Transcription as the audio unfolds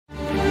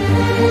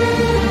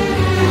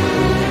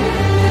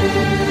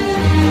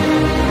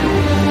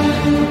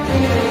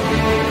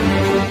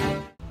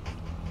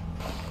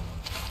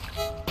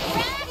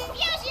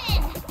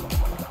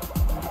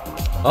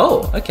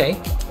okay.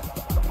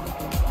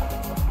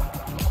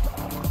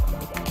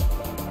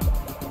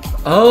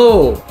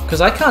 Oh,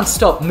 because I can't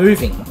stop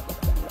moving.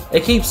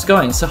 It keeps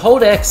going, so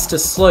hold X to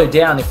slow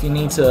down if you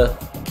need to...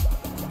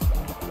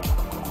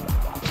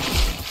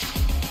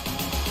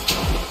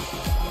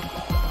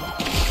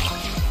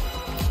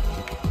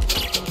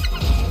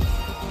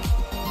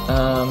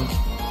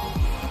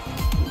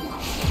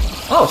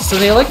 Oh, so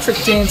the electric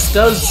dance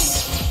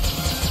does...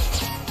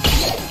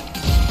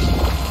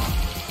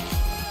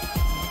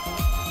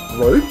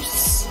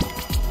 ropes?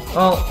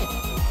 Well,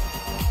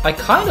 I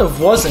kind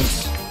of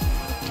wasn't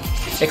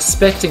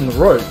expecting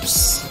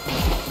ropes.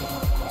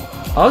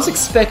 I was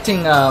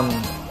expecting,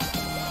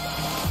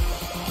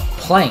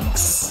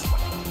 planks.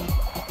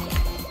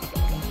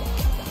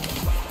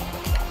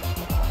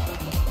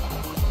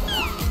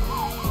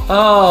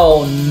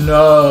 Oh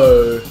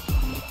no.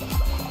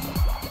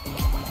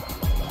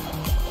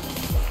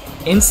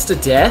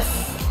 Insta-death?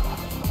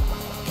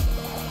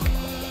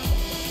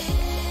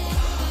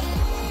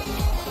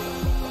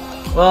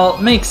 Well,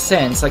 it makes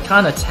sense. I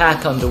can't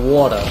attack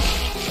underwater.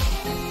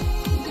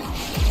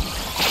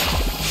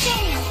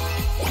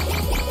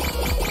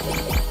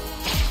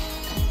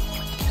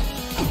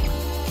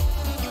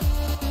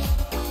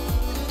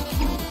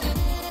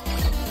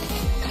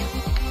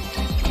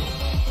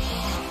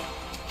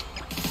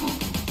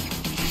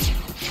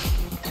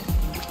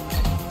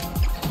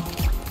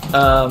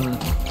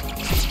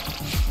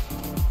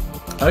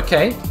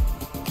 Okay.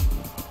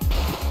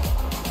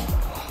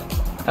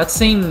 That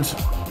seemed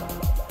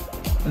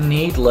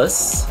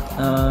needless.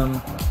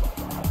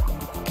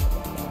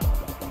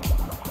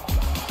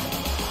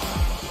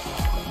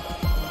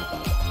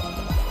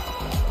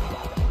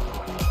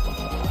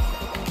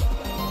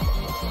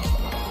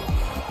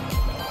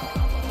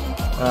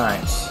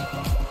 Alright.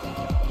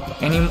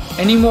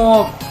 Any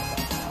more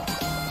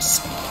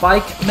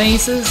spike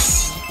mazes?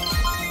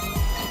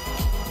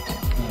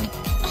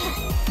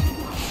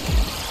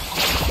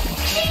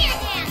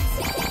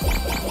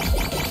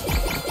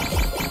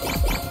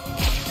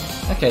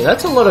 Okay,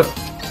 that's a lot of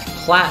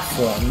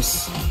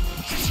platforms.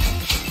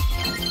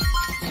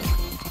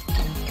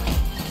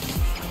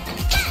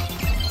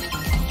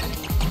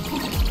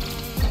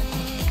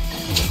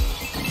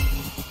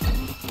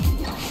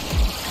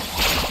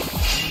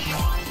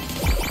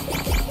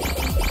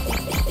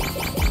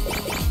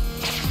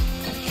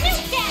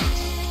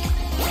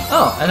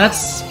 Oh, and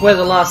that's where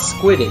the last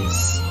squid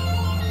is.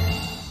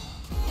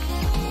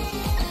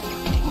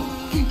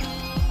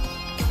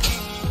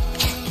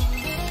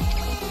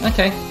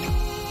 Okay.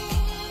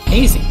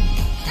 Easy.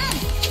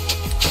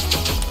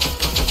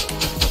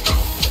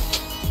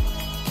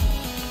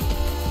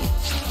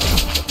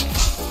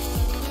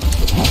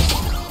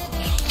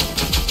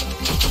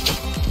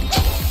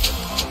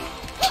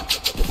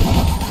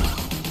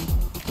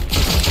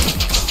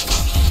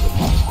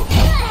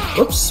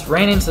 Oops,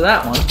 ran into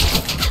that one.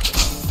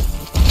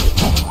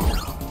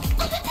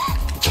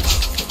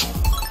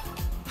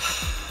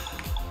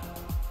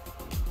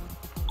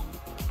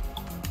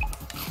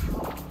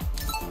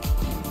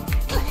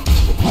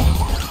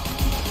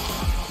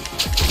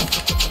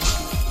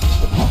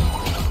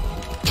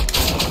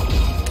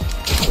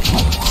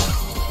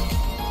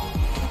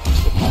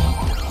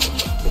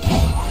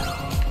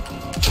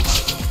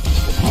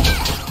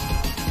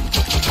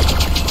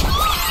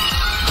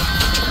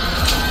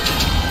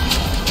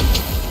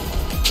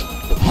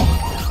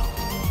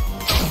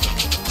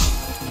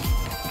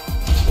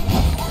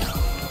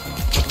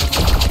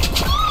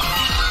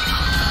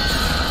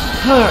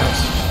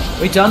 Alright,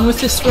 we done with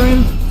this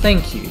room?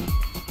 Thank you.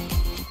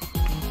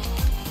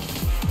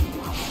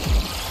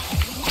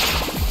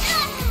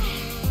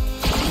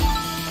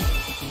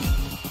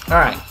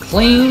 Alright,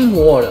 clean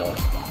water.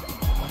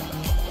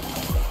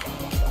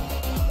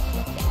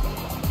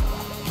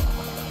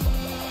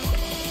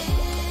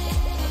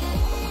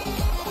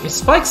 These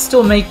spikes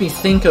still make me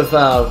think of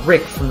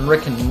Rick from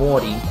Rick and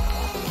Morty.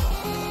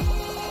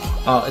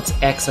 Oh, it's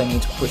X I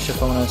need to push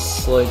if I want to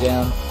slow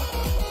down.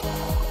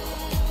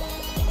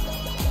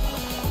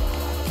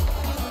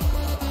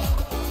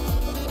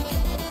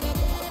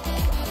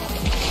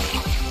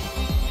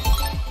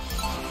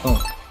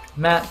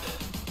 Map.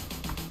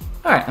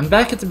 Alright, I'm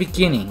back at the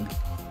beginning.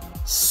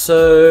 So...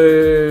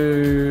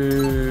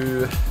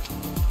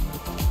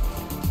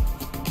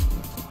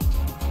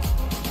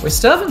 we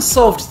still haven't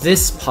solved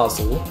this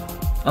puzzle.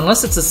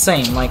 Unless it's the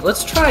same. Like,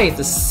 let's try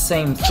the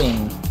same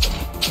thing.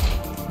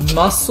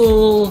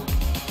 Muscle...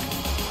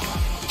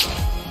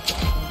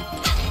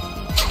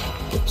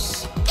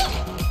 oops.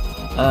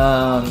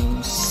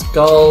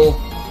 Skull...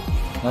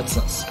 that's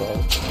not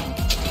skull.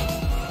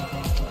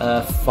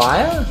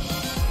 Fire?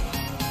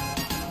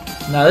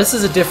 No, this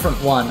is a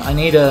different one. I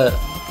need a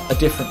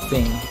different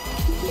thing.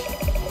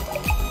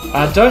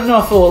 I don't know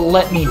if it will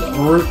let me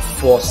brute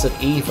force it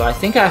either. I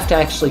think I have to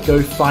actually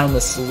go find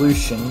the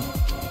solution.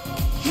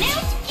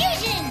 Mount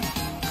fusion!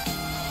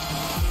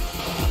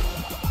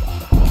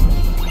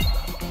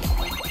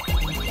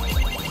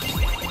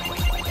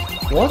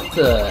 What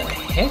the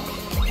heck?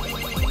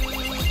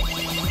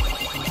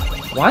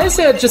 Why is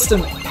there just a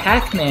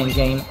Pac-Man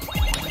game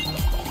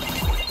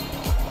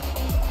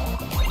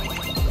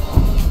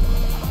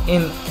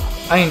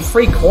I mean,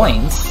 free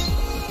coins.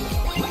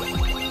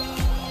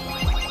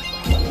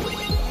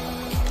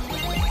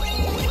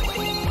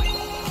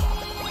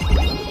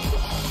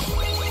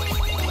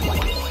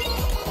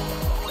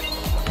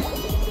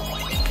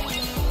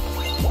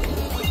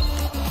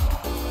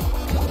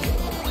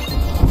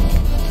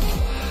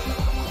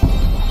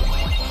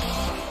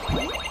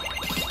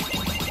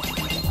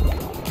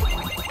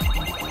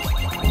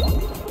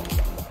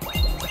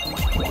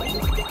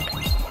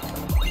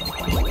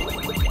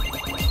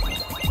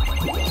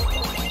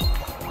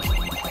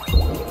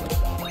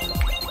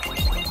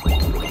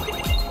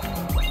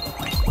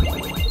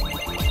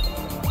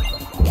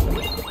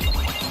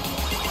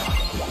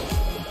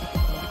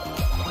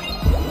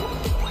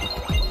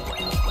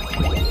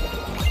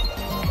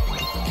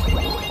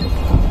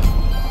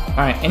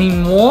 Alright, any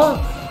more?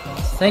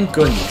 Thank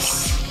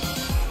goodness.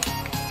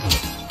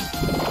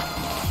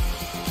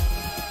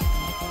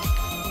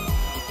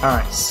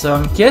 Alright, so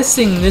I'm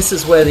guessing this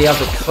is where the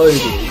other code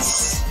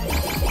is.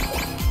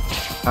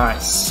 Alright,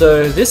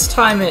 so this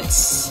time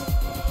it's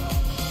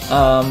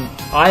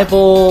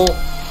Eyeball,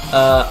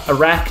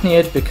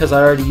 Arachnid, because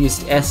I already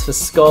used S for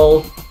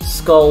Skull,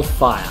 Skull,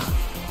 Fire.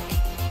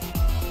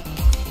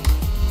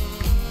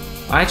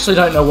 I actually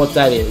don't know what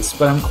that is,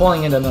 but I'm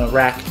calling it an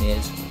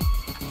Arachnid.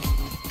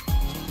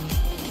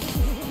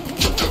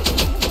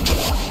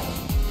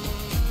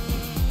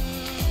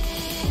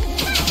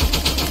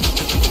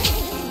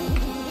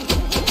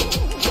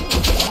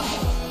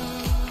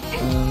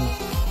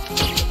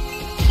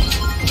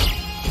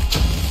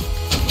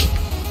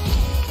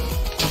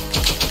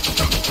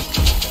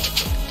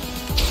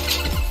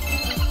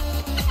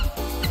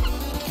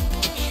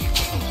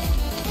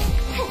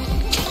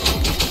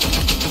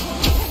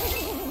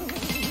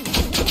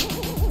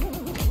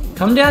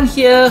 Come down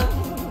here.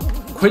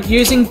 Quit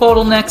using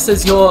bottlenecks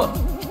as your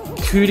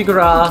coup de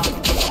grace.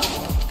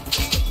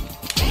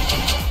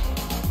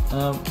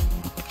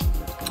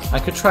 I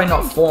could try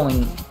not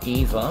falling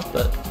either,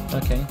 but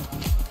okay.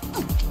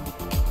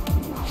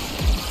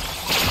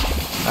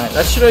 Alright,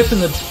 that should open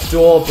the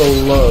door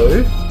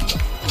below.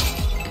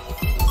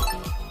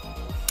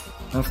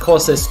 And of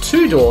course there's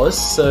two doors,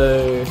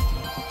 so...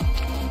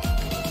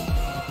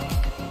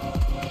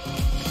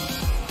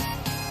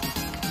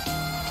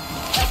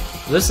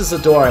 This is the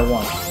door I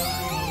want.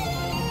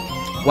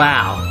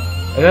 Wow.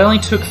 It only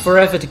took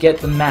forever to get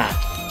the map.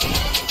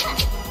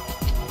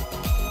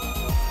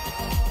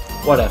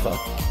 Whatever.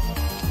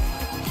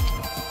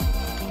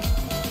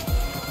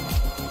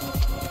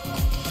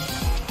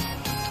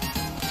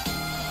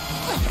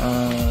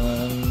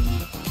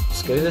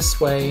 Let's go this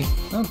way.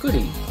 Oh,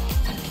 goody.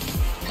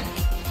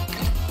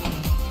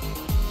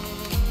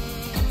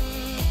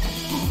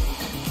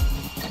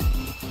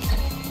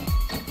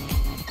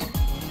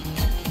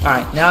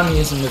 Alright, now I'm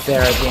using the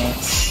Vera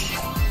dance.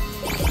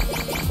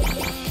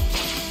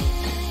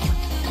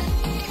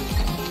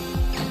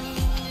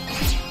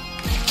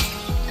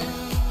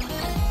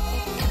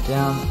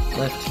 Down,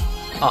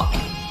 left, up.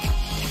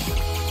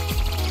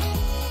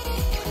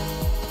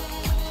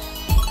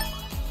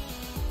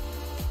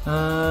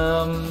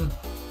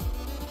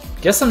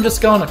 Guess I'm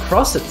just going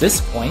across at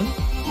this point.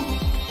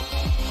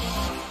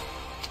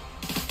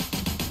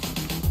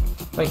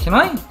 Wait, can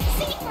I?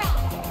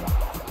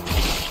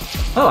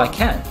 Oh, I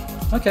can.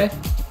 Okay.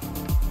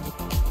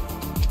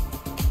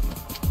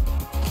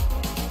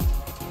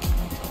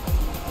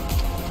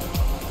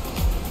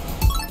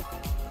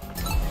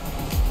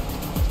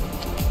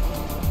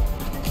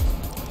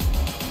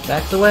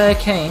 Back the way I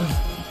came.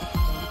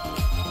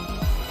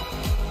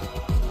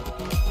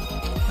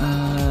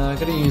 I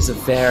gotta use a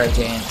Vera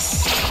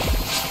dance.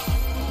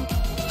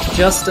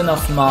 Just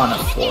enough mana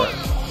for it.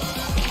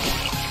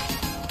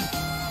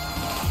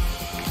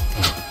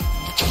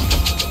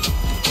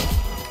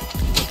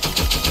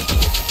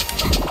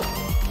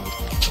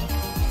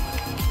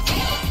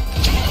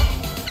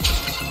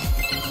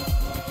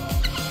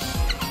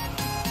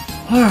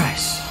 Alright.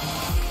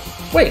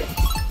 Wait.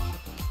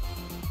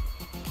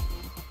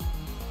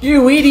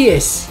 You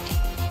idiots!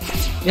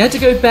 You had to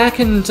go back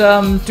and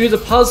do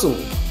the puzzle.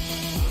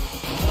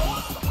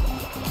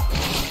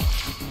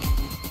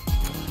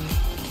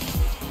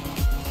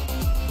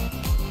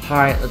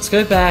 Alright, let's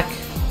go back.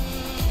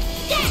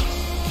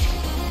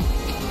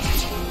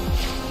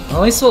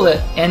 At least all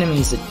the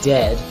enemies are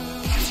dead.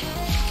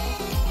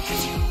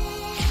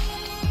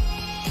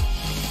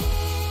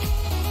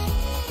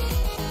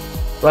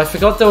 But I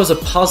forgot there was a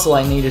puzzle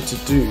I needed to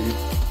do.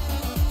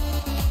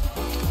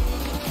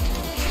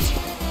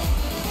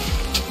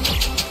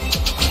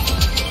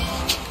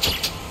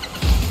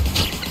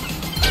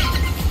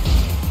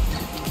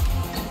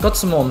 Got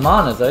some more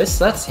mana though,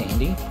 so that's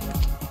handy.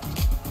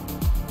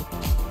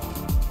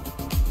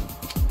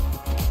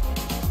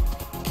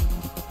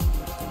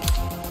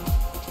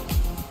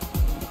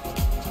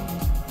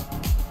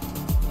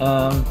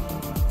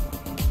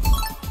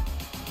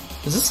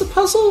 Is this a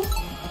puzzle?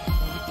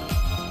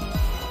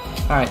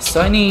 Alright,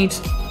 so I need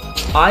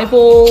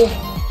Eyeball,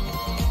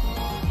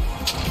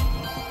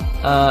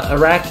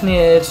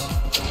 Arachnid,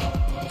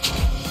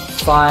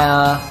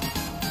 Fire,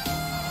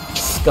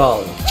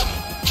 Skull.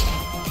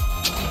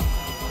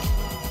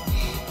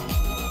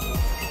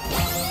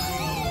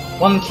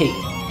 One key.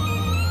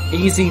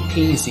 Easy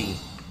peasy.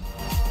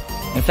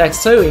 In fact,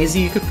 so easy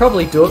you could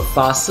probably do it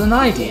faster than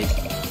I did.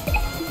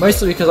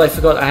 Mostly because I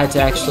forgot I had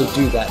to actually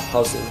do that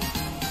puzzle.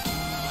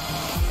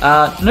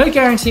 No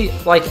guarantee,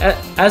 like,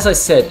 as I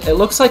said, it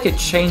looks like it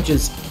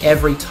changes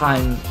every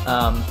time,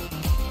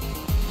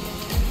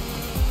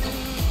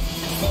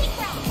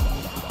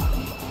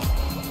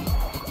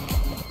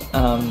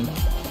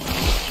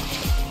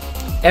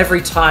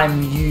 every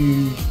time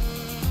you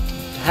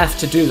have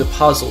to do the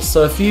puzzle.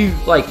 So if you,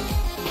 like,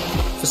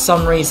 for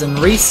some reason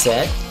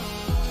reset,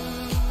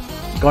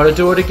 you gotta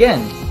do it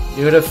again.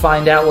 You gotta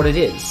find out what it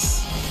is.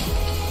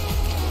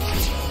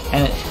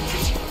 And it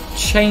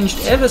changed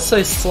ever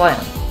so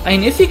slightly. I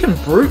mean, if you can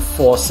brute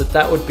force it,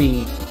 that would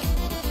be...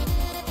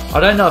 I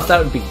don't know if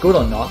that would be good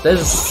or not.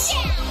 There's...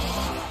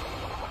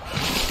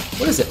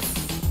 What is it?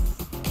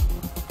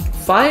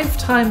 5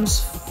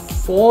 times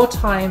 4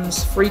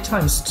 times 3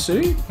 times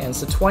 2? And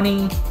so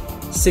 20,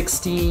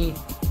 60...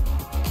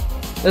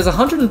 There's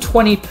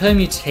 120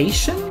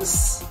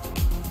 permutations?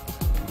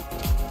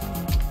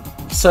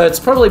 So it's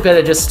probably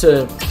better just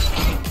to,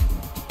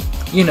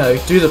 you know,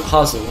 do the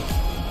puzzle.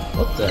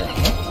 What the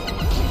heck?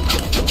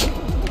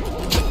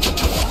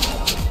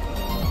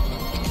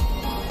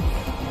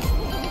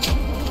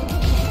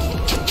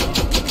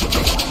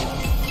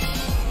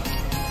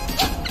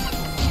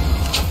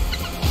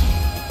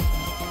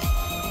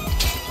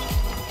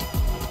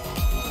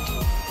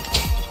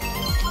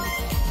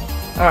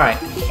 Alright.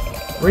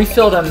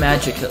 Refilled our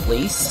magic at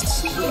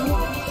least.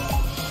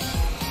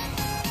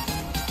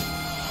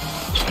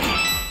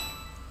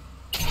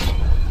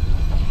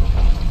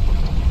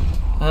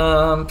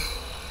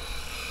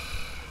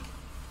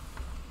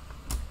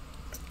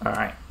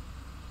 Alright.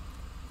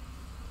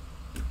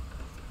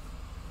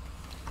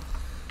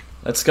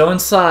 Let's go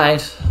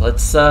inside.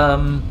 Let's,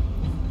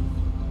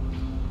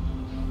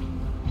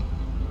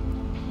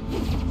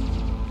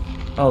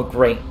 Oh,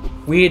 great.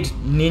 Weird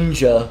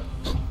ninja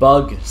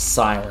bug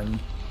siren.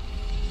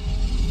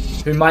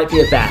 Who might be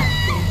a bat.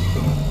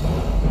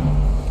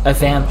 A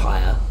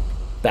vampire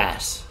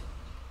bat.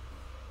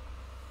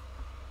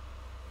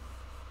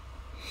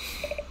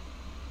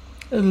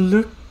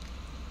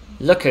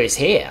 Look who's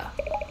here.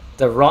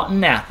 The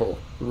rotten apple,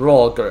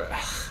 Roger.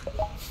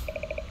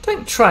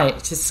 Don't try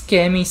to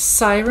scare me,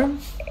 Siren.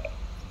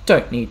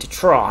 Don't need to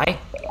try.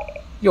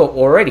 You're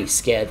already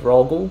scared,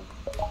 Rogel.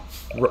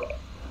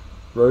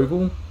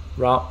 Rogel?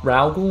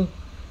 Raugel?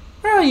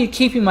 Where are you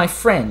keeping my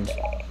friend?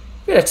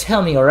 You better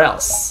tell me or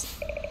else.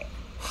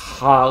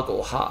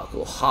 Hoggle,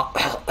 hoggle,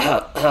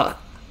 hoggle.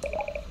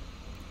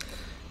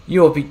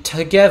 You'll be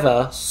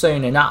together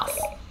soon enough.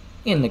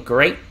 In the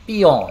great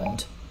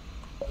beyond.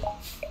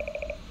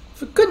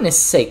 For goodness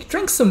sake,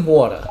 drink some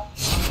water.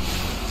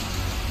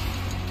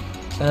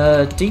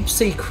 Deep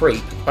sea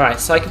creep. Alright,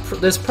 so I could.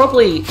 There's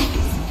probably.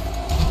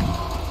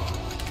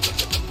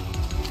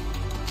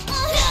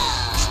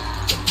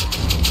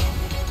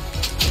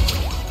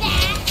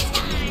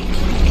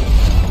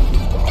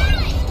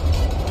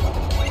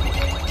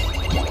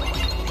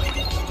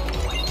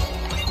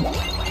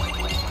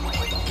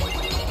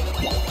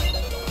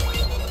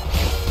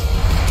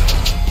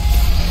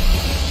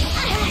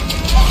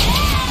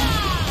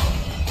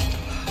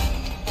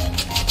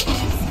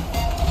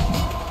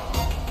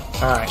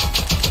 Alright.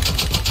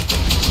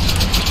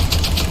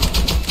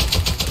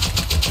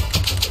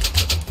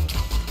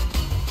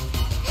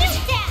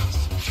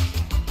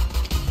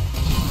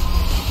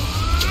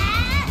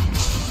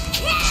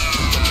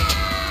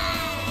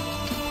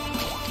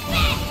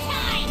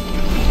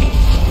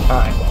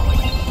 Alright.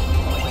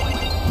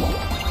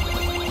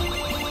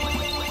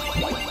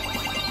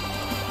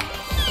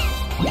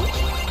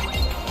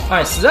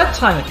 Alright, so that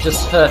time it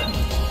just hurt me.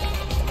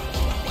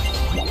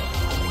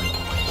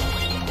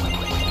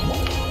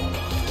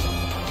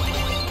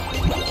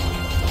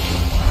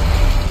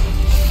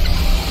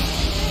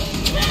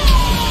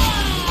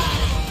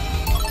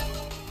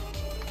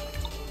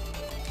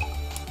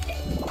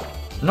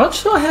 Not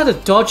sure how to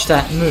dodge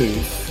that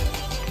move.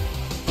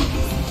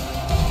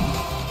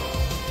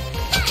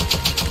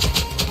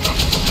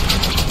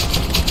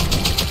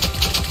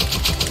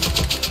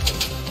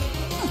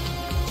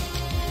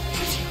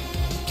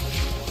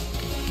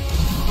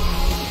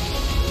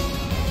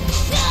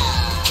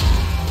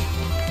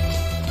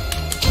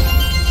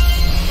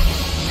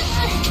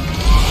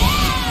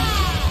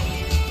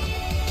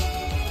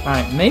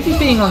 Alright, maybe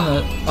being on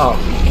the... Oh,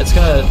 it's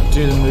gonna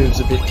do the moves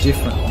a bit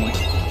differently.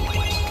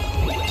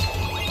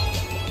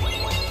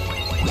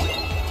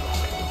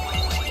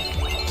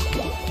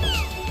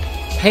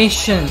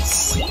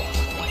 Patience!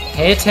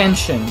 Pay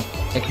attention.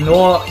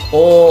 Ignore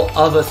all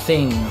other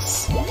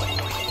things.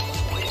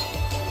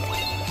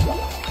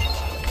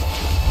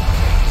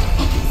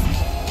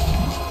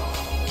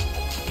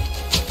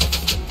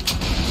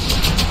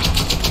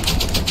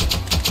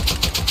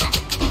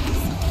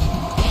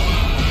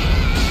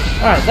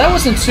 Alright, that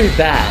wasn't too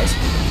bad.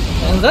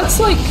 And that's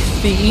like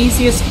the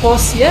easiest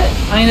boss yet.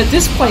 I mean, at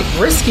this point,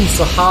 Risky's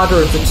the harder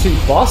of the two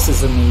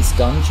bosses in these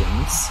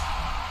dungeons.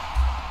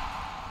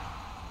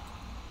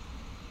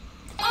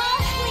 All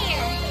clear.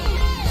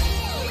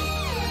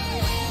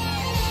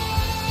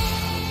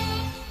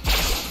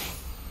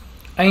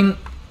 I mean,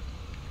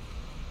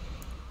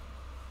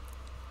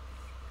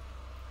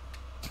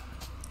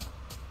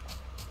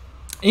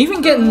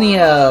 even getting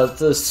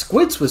the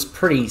squids was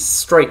pretty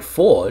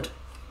straightforward.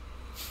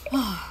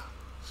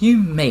 You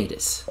made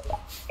it.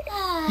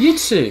 You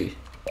too.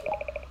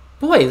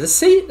 Boy,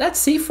 that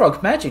sea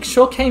frog magic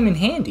sure came in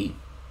handy.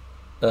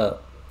 Duh?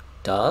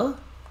 I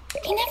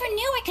never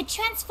knew I could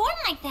transform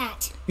like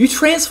that. You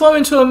transform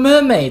into a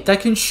mermaid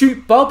that can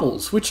shoot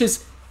bubbles, which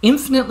is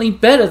infinitely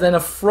better than a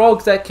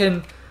frog that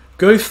can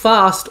go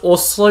fast or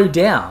slow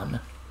down.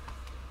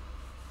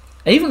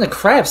 Even the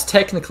crab's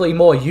technically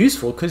more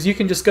useful because you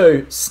can just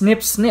go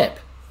snip snip,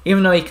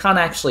 even though he can't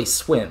actually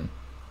swim.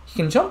 He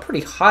can jump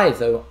pretty high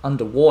though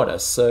underwater,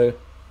 so...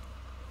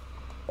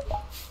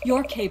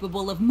 You're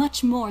capable of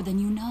much more than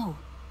you know.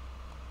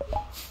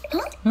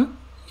 Huh? You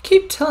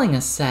keep telling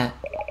us that.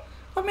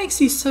 What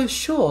makes you so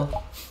sure?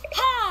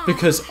 Ha!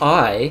 Because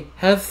I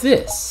have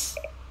this.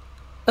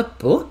 A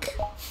book?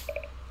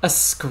 A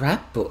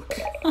scrapbook.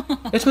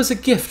 It was a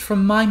gift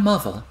from my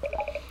mother.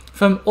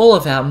 From all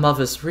of our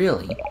mothers,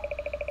 really.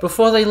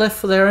 Before they left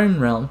for their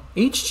own realm,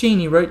 each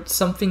genie wrote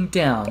something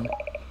down.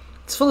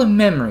 It's full of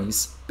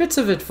memories, bits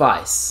of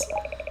advice,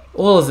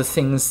 all of the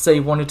things they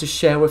wanted to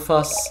share with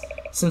us.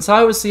 Since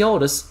I was the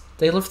oldest,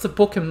 they left the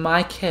book in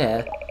my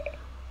care.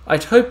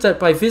 I'd hoped that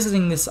by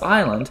visiting this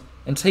island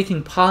and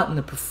taking part in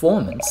the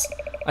performance,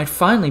 I'd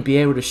finally be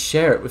able to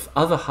share it with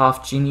other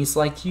half-genies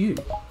like you.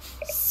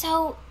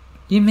 So...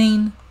 You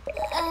mean,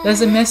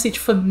 there's a message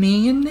for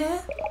me in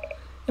there?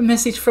 A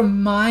message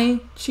from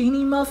my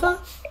genie mother?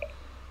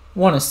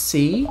 Want to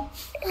see?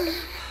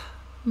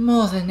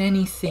 More than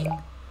anything.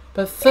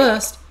 But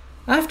first,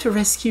 I have to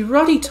rescue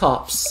Roddy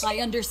Tops. I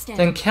understand.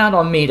 Then count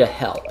on me to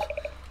help.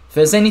 If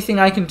there's anything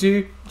I can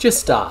do,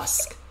 just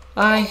ask.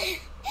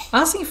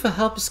 Asking for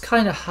help is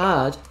kinda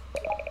hard.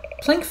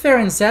 Plankfair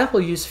and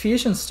Zapple use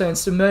fusion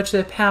stones to merge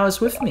their powers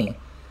with me.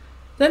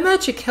 Their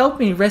magic helped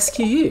me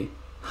rescue you.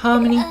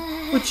 Harmony,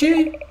 would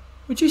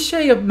you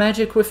share your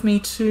magic with me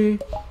too?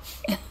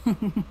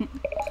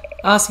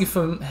 Asking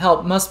for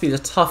help must be the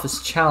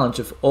toughest challenge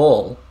of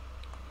all.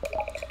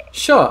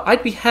 Sure,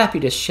 I'd be happy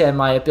to share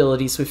my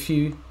abilities with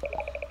you.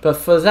 But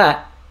for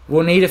that,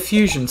 we'll need a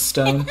fusion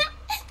stone.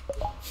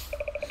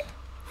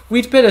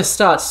 We'd better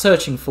start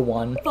searching for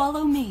one.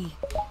 Follow me.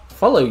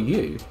 Follow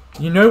you?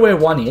 You know where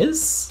one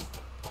is?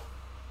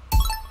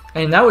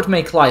 And that would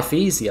make life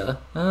easier.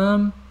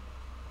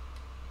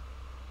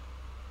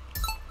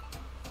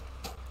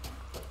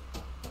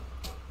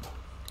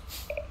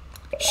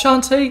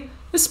 Shantae,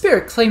 the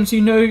spirit claims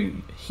to know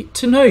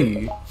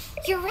you.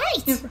 You're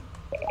right.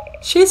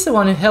 She's the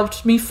one who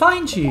helped me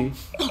find you.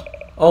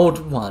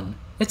 Old one,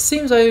 it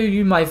seems I owe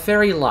you my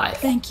very life.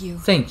 Thank you.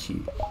 Thank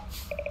you.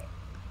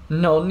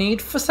 No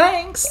need for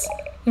thanks.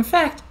 In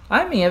fact,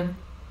 I may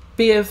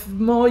be of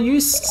more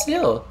use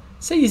still.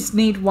 So you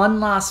need one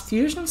last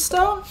fusion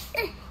stone?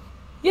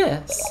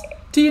 Yes.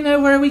 Do you know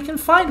where we can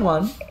find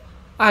one?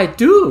 I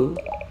do.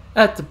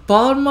 At the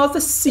bottom of the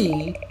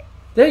sea.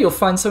 There you'll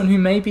find someone who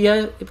may be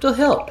able to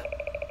help.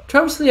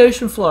 Travel to the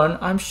ocean floor and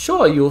I'm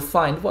sure you'll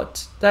find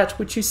that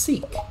which you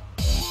seek.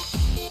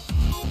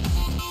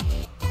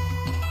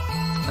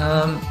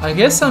 I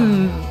guess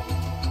I'm...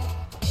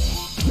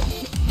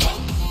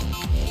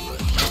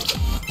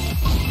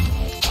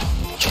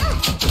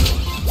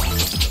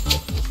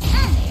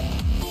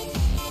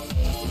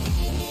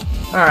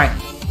 Alright.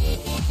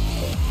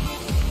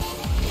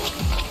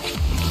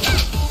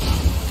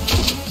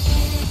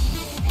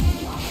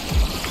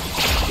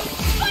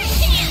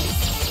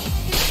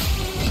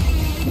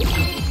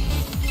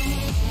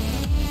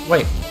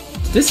 Wait,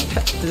 did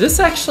this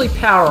actually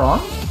power on?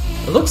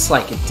 It looks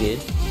like it did.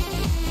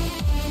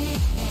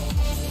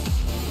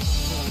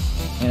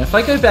 And if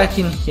I go back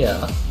in here...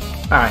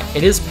 Alright,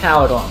 it is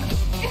powered on.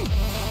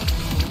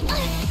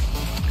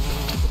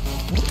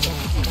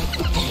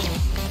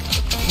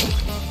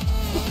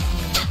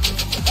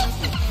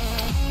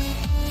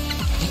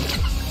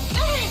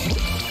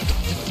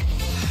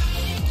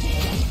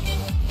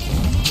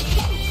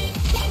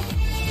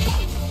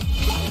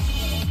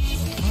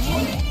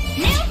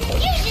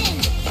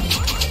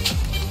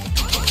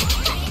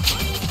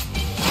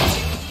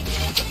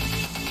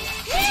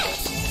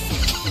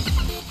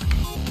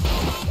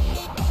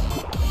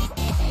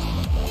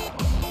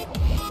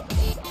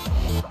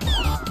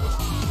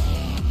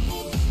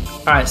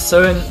 Alright,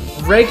 so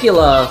in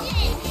regular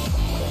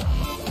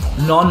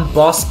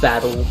non-boss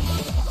battle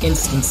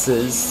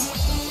instances,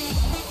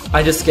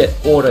 I just get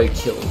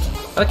auto-killed.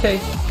 Okay.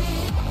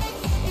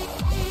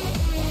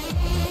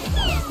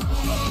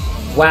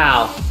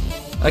 Wow.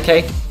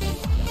 Okay.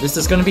 This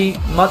is gonna be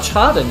much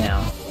harder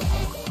now.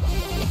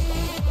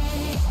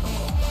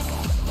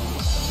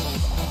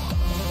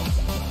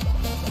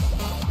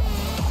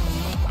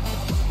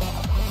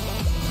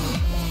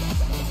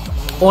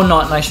 Or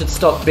not, and I should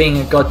stop being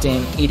a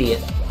goddamn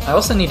idiot. I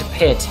also need to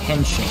pay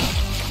attention.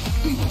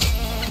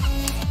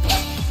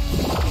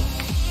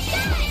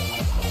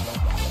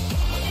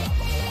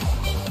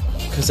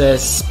 Because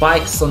there's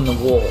spikes on the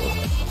wall.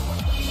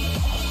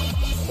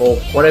 Or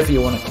whatever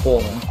you want to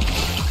call them.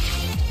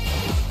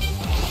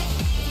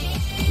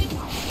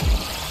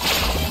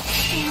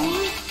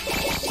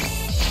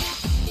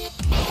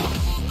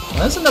 Well,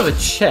 there's another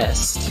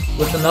chest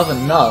with another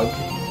nug.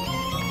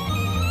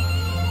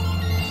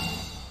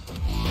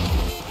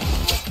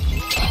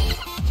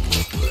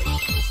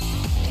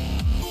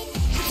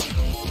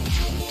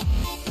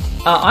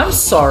 I'm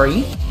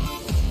sorry.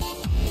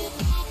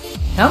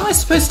 How am I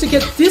supposed to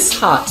get this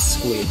heart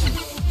squid?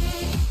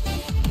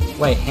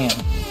 Wait, hang on.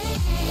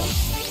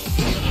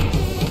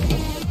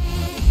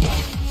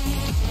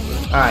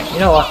 Alright, you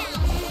know what?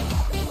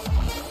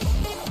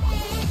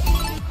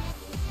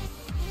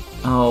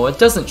 Oh, it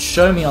doesn't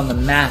show me on the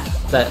map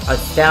that I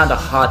found a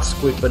heart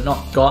squid but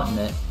not gotten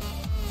it.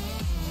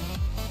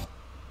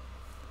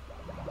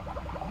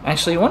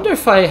 Actually, I wonder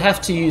if I have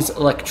to use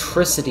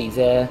electricity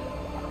there.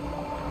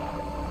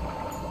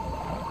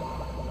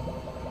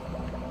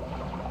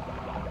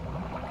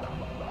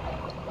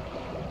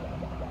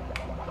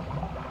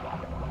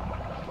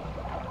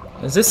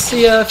 Is this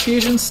the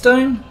fusion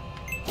stone?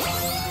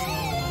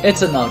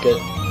 It's a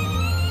nugget.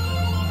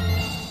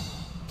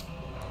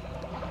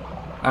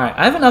 Alright,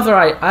 I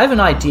have an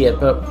idea,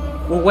 but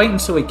we'll wait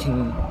until we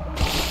can...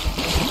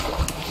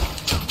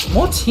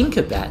 More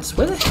Tinkerbats?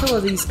 Where the hell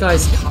are these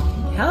guys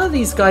coming? How are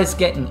these guys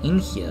getting in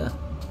here?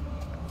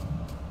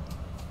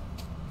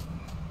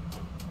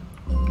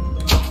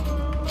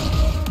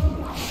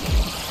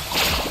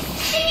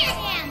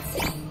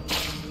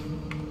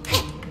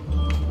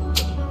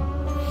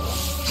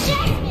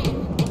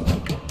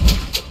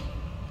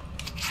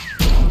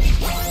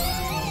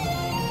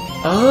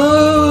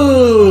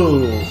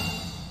 Oh!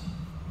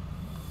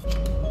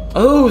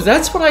 Oh,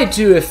 that's what I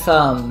do if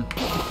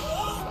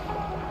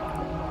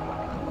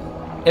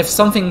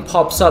something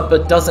pops up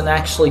but doesn't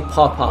actually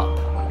pop up.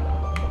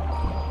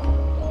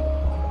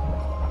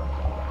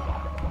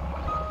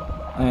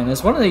 And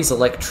there's one of these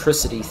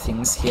electricity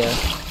things here.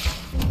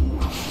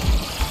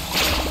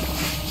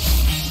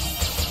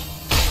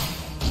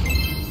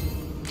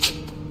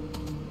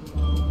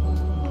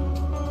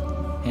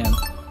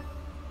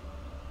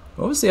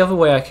 What was the other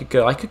way I could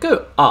go? I could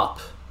go up.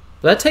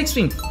 But that takes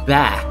me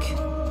back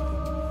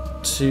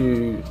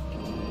to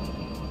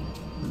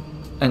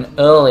an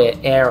earlier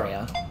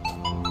area.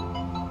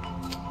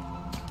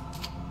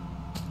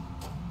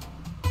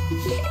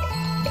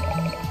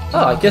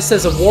 Oh, I guess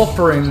there's a warp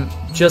room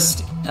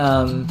just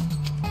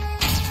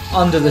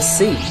under the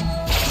sea.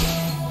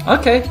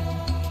 Okay.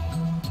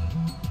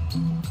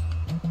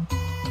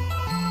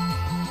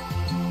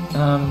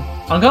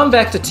 I'm going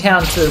back to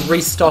town to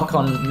restock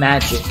on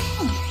magic.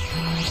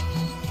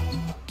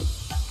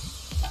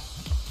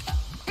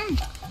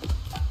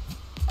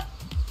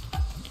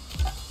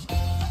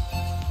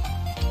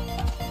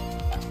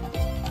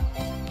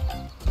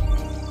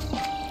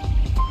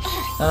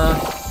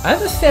 I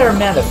have a fair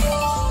amount of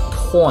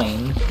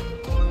coin,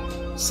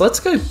 so let's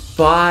go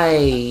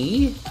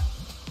buy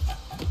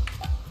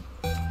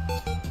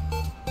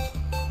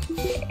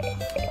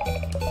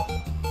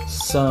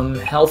some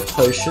health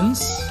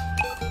potions,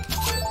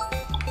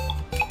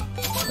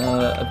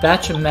 a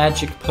batch of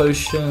magic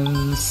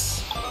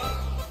potions.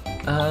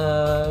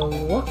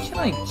 What can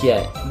I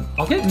get?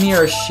 I'll get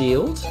Mirror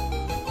Shield.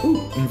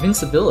 Ooh,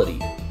 invincibility.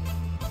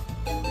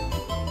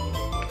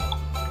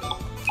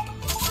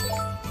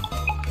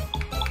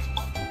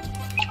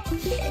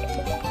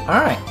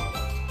 Alright.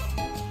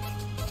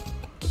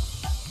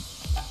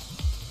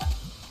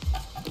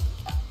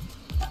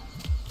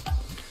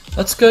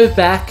 Let's go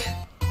back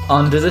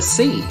under the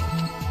sea.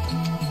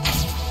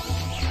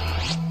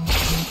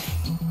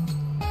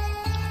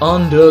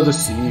 Under the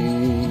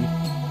sea.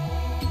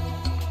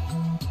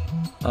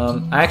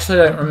 I actually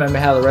don't remember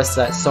how the rest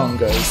of that song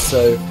goes,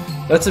 so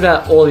that's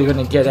about all you're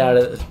gonna get out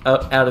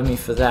of me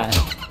for that.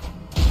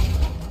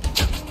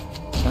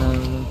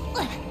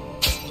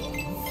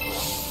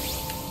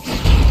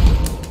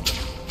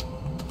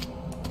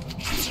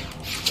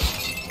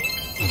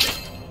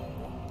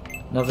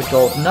 Another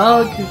gold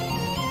nug.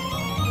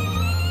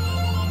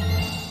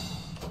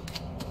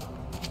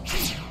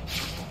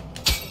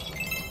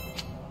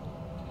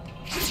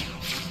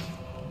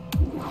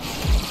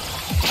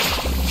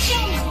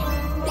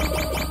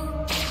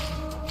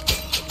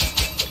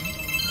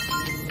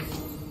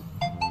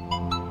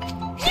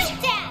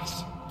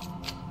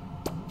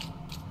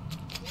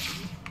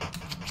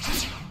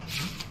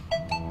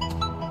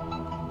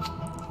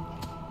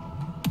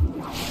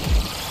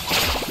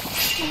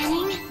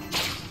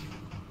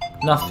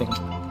 Nothing.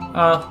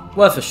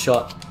 Worth a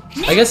shot.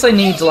 I guess I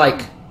need,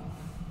 like,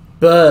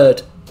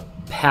 bird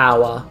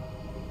power.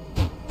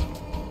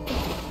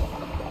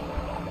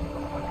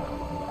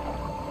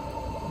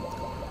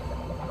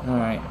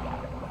 Alright.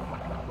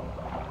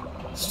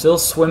 Still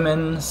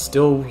swimming,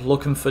 still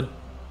looking for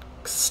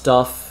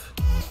stuff.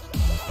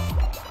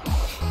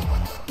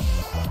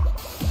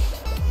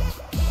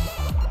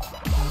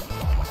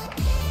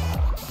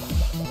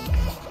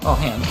 Oh,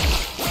 hang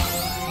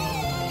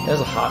on. There's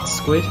a heart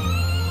squid.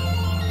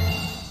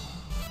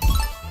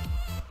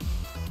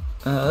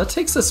 That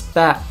takes us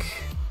back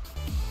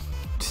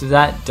to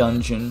that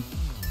dungeon.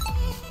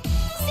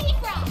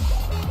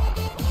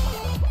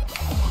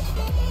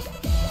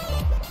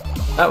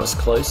 That was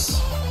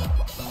close.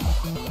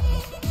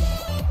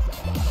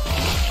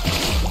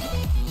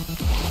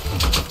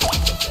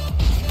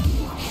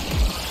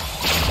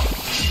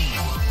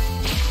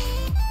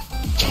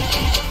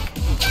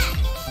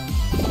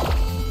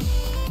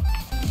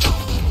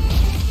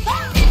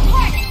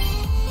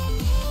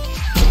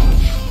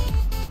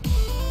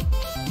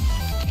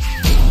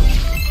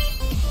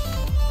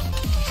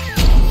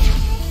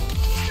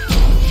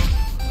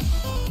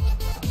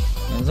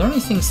 Is there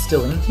anything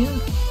still in here?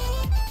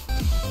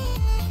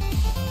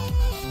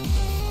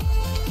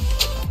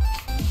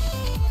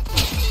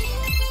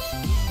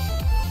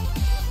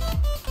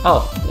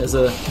 Oh, there's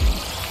a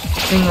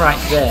thing right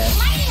there.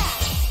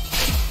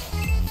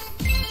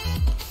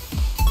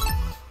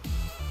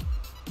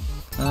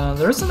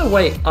 There isn't a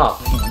way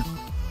up.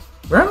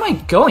 Where am I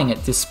going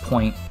at this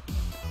point?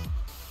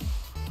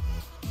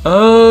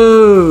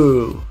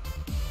 Oh!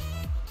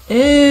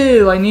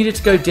 Ew, I needed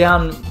to go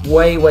down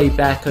way, way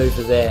back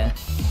over there.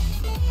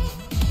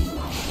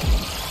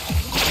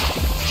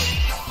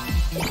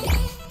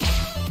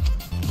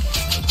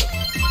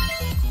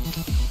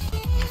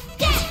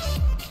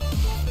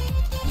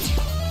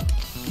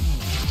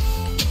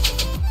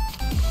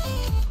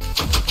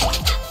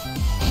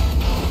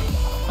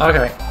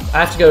 Okay,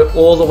 I have to go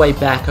all the way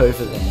back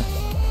over there.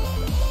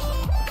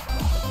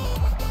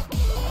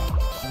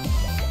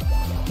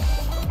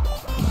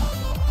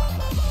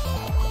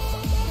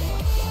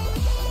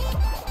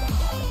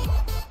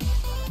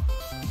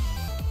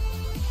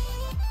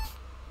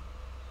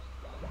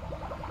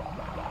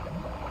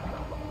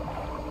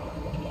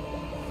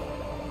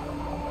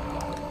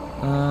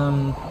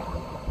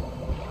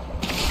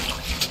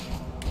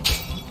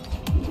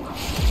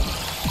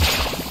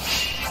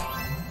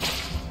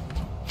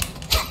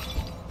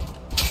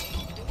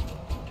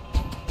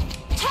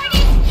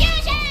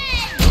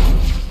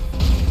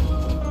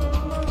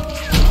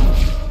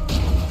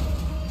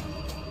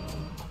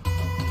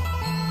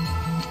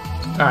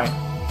 Alright.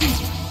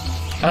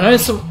 I know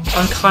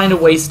I'm kind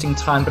of wasting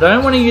time, but I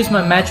don't want to use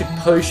my magic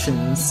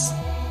potions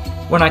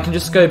when I can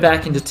just go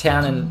back into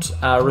town and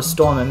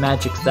restore my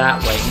magic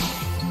that way.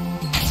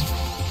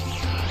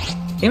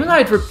 Even though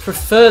I'd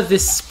prefer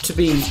this to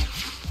be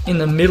in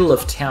the middle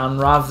of town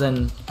rather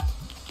than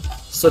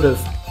sort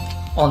of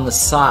on the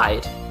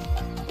side.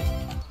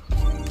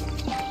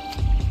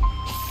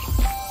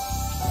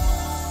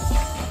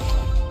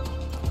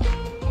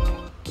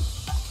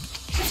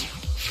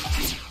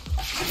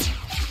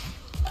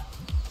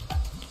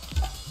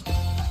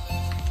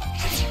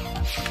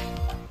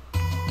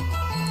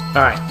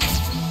 Alright.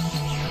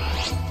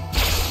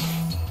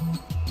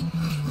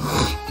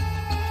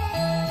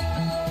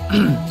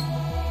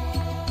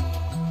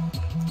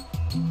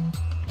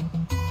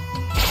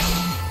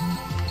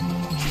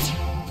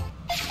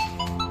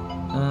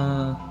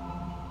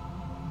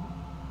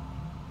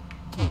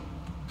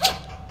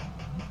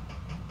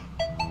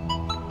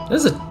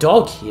 There's a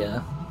dog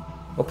here.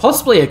 Or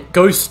possibly a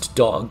ghost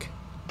dog.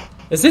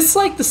 Is this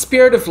like the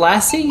spirit of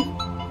Lassie?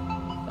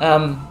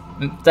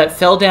 That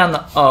fell down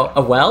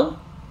a well?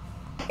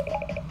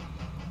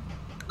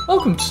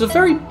 Welcome to the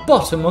very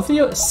bottom of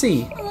the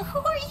sea. Who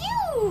are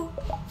you?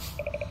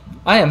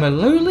 I am a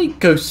lowly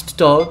ghost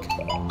dog.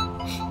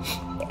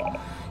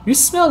 You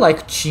smell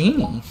like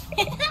genie.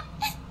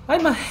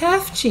 I'm a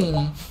half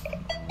genie.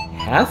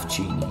 Half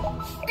genie?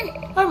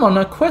 I'm on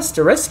a quest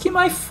to rescue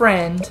my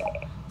friend.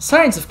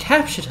 Sirens have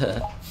captured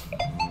her.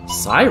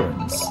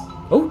 Sirens?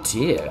 Oh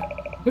dear.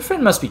 Your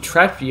friend must be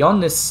trapped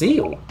beyond this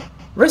seal.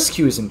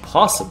 Rescue is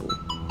impossible.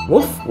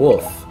 Woof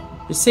woof.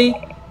 You see,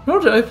 in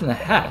order to open the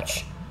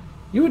hatch,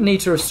 you would need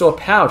to restore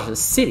power to the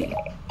city.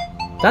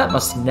 That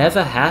must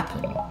never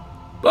happen.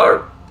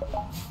 Burr!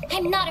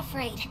 I'm not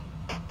afraid.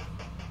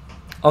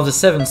 Of the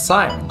 7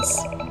 Sirens.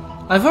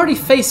 I've already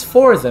faced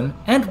 4 of them,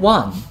 and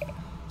won.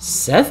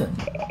 7?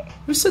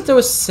 Who said there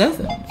was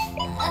 7?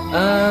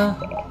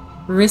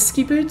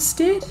 Risky Boots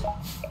did?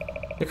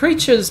 The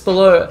creatures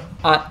below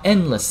are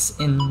endless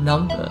in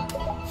number.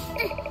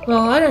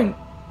 Well, I don't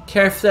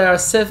care if there are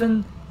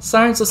 7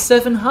 Sirens or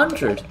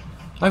 700.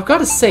 I've got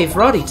to save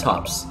Roddy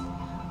Tops.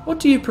 What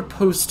do you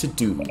propose to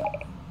do?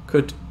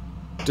 Could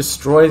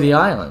destroy the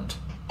island.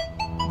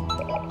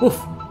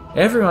 Oof,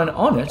 everyone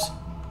on it?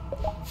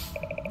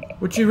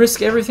 Would you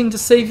risk everything to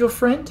save your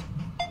friend?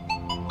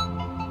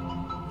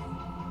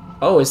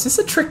 Oh, is this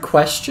a trick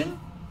question?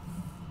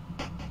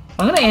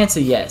 I'm gonna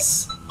answer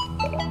yes.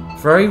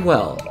 Very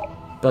well,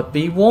 but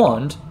be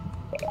warned,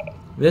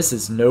 this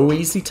is no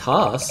easy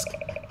task.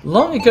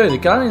 Long ago, the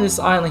guardian of this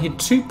island hid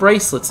 2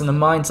 bracelets in the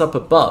mines up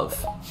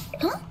above.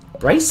 Huh?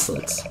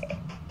 Bracelets?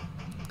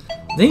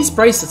 These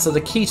bracelets are the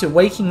key to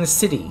waking the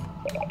city.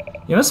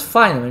 You must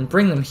find them and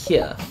bring them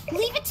here.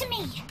 Leave it to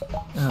me.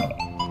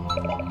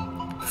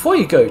 Oh. Before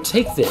you go,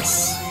 take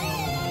this.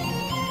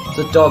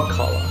 The dog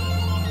collar.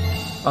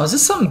 Oh, is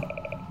this some...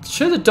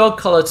 Show the dog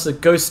collar to the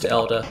Ghost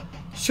Elder.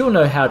 She'll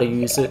know how to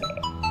use it.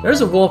 There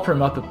is a warp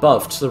room up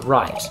above to the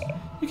right.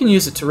 You can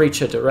use it to reach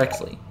her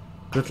directly.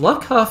 Good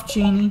luck, half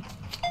genie.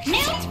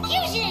 Mount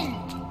fusion!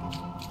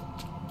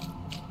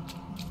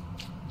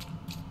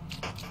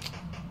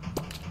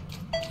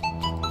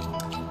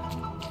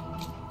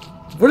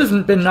 Would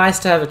have been nice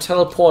to have a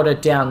teleporter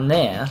down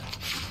there.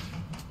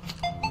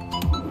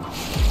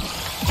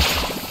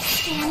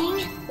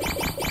 Scanning.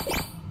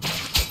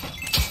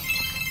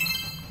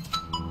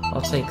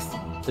 I'll take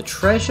the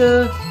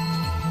treasure.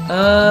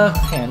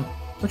 Hang on.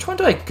 Which one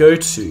do I go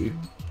to?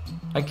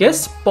 I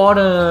guess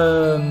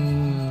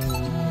bottom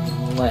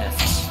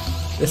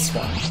left. This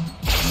one.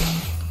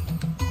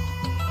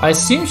 I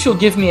assume she'll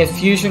give me a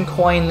fusion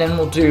coin, then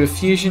we'll do a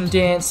fusion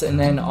dance, and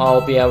then I'll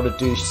be able to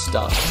do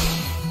stuff.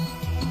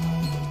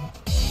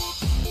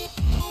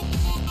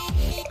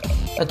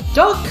 A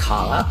dog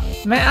collar?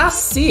 May I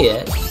see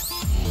it?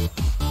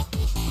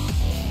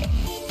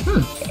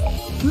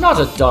 Not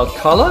a dog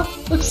collar.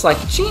 Looks like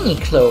genie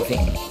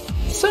clothing.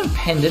 Stone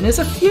pendant is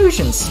a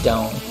fusion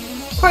stone.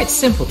 Quite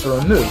simple to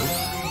remove.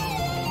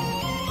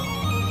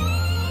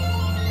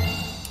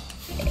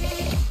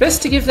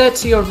 Best to give that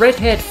to your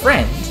red-haired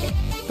friend.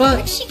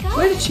 But Where'd she go?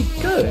 where did she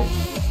go?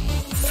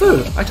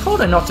 Phew, I told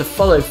her not to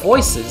follow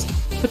voices,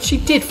 but she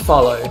did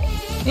follow.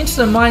 Into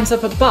the mines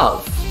up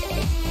above.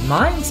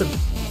 Mines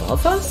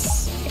above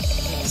us?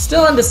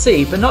 Still under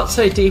sea, but not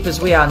so deep as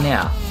we are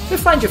now. Go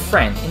find your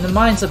friend in the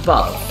mines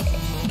above.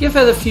 Give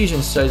her the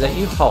fusion stone that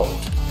you hold.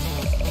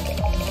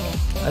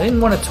 I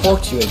didn't want to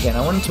talk to you again.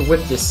 I wanted to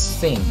whip this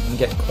thing and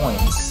get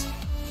coins.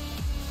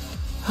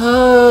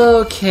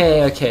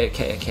 Okay.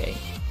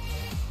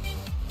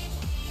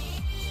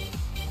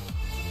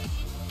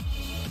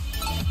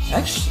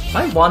 Actually,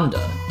 I wonder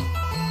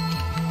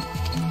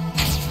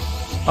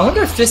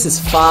if this is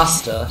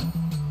faster.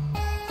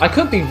 I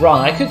could be wrong.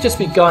 I could just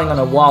be going on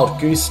a wild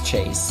goose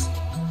chase.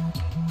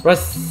 But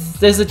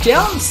there's a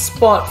down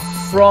spot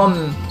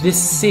from this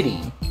city.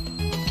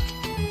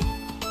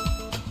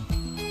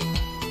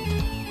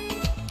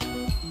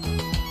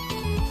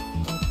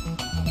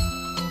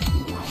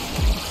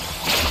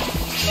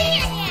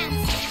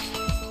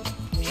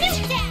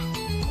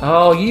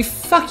 Oh, you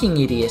fucking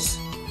idiot.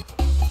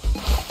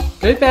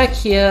 Go back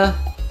here.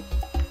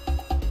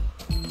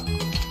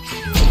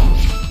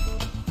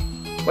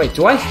 Wait,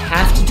 do I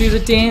have to do the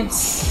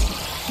dance?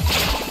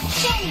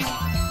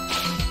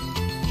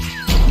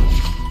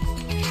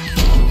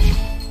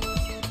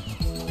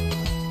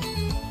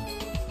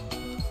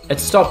 It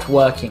stopped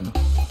working.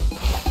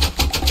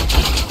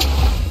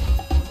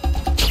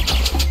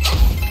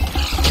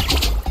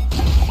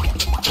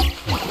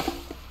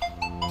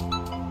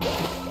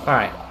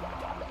 Alright.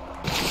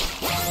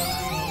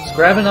 Let's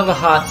grab another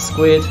heart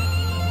squid.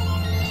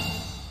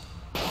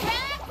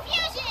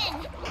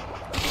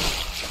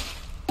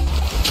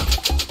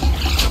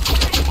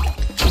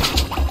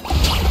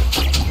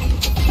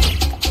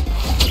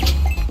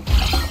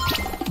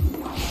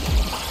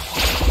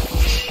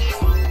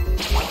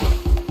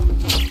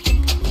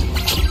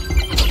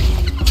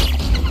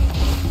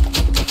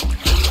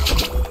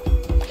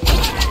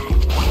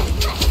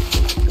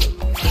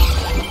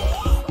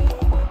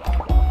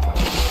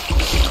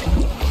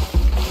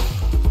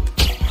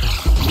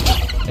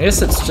 I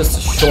guess it's just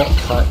a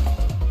shortcut.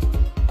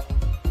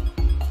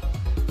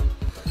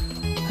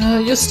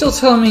 You're still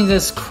telling me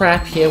there's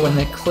crap here when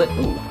they're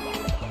Ooh.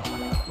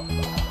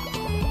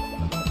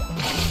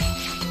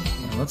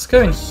 Let's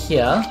go in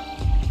here.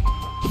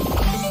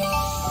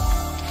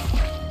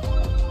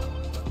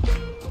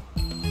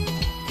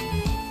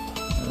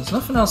 There's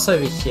nothing else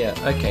over here.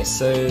 Okay,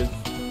 so...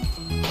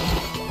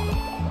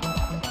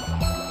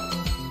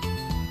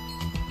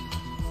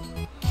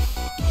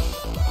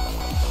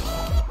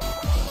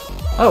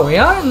 Oh, we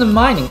are in the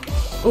mining.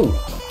 Ooh.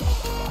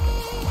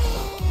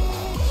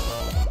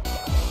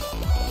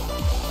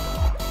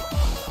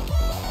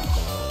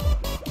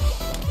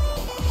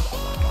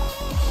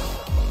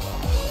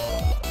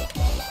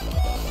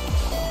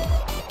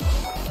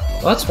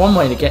 Well, that's one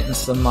way to get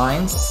into the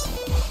mines.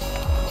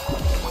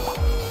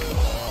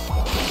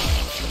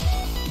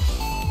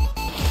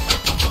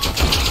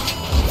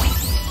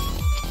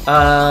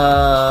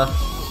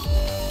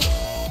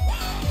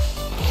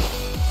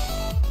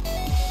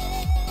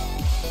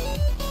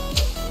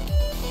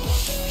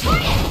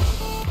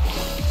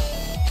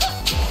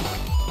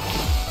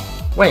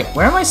 Wait,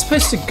 where am I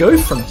supposed to go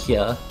from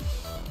here?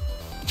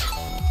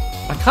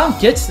 I can't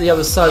get to the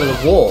other side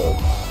of the wall.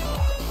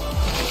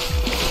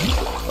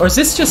 Or is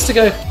this just to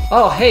go,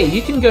 oh hey,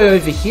 you can go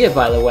over here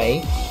by the way.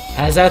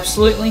 Has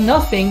absolutely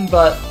nothing,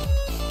 but...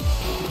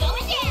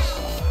 Going down.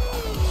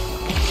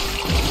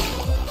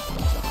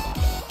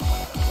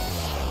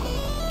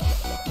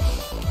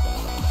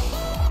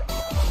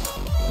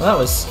 Well, that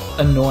was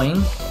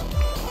annoying.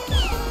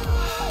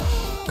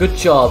 Good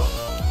job.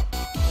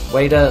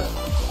 Way to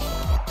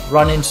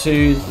run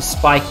into the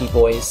spiky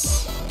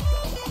boys.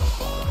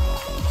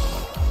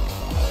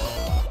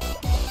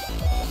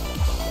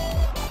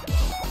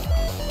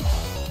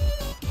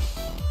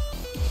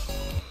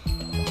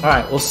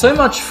 Alright, well, so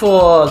much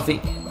for the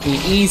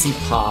easy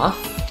path.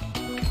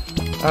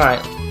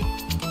 Alright,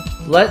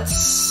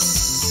 let's...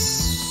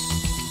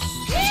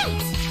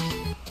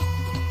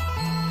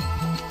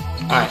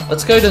 Alright,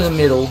 let's go to the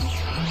middle.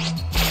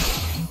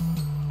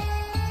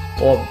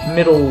 Or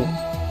middle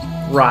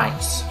right.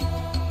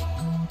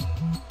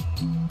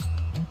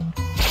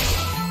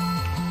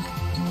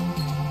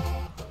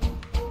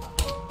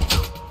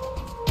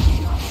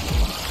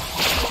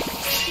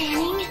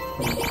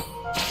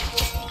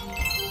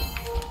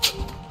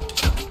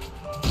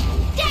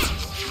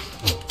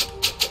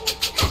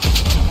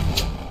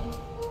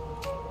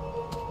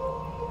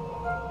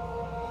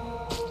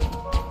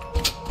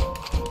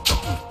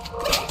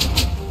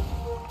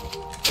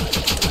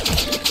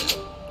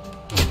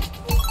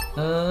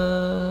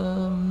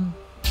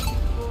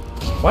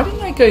 Why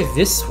didn't I go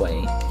this way?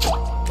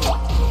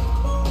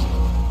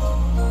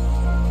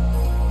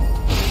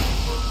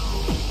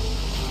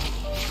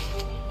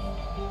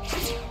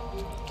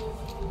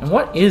 And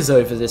what is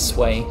over this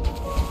way?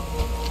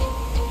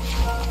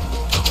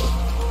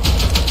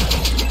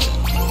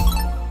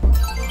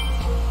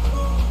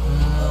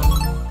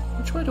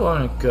 Which way do I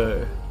want to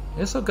go? I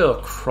guess I'll go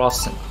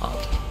across and up.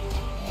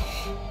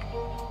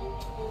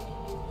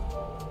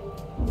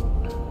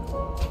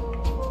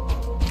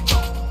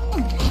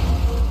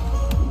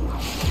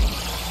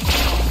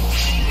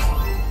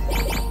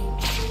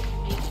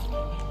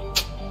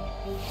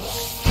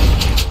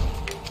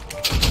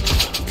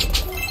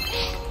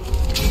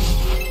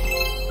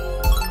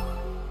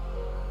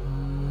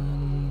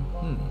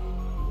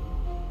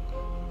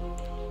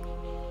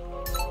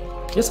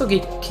 Guess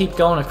I'll keep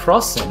going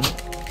across then.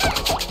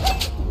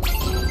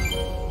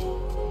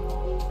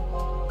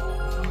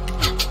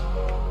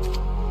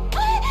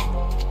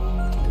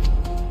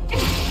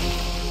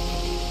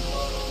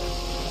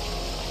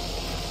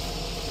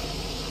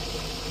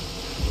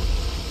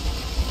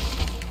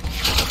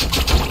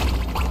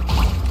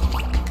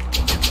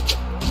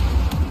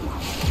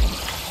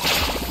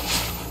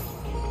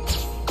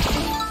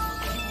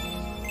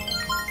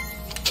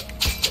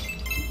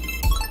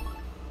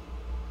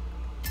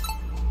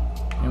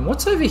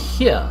 What's over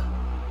here?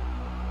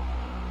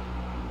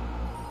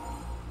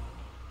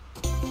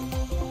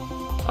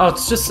 Oh,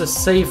 it's just a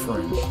save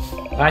room.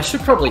 I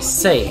should probably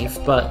save,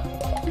 but...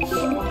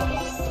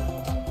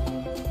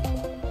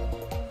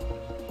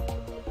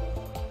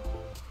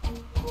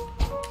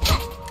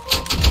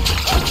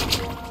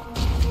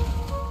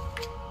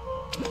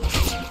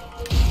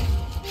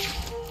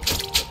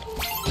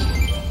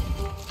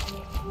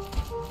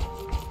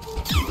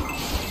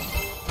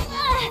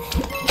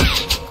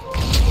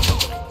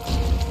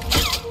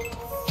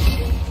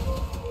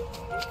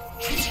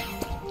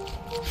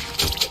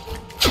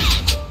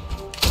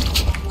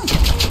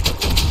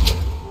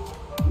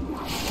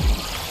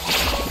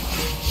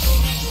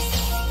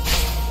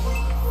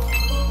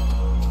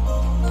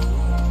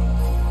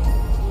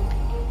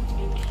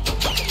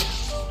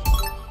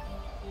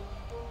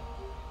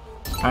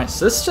 Alright,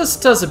 so this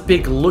just does a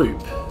big loop,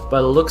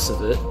 by the looks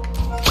of it.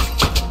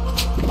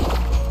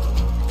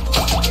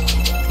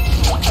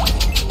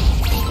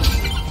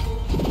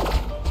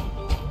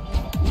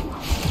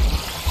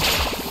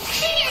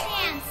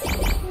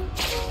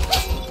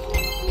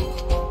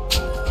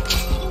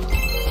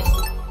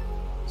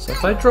 So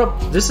if I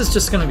drop... This is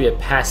just going to be a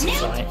passive,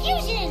 right?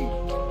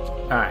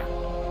 Alright.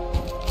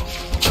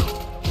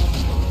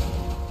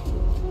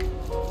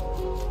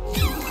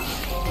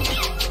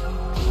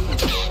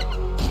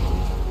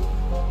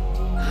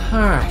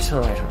 Alright,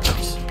 alright,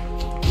 alright.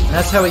 And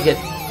that's how we get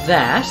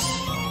that.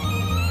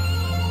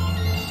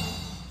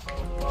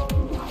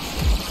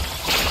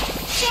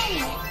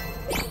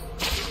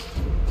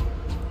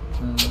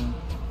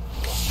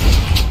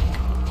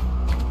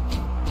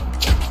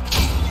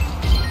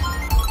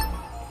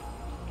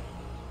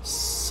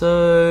 So...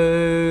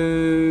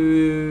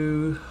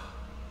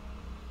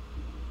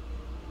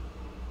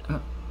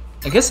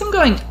 I guess I'm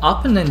going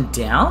up and then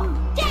down?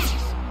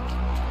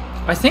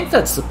 I think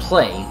that's the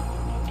play.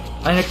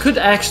 And it could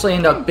actually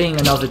end up being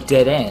another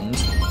dead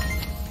end.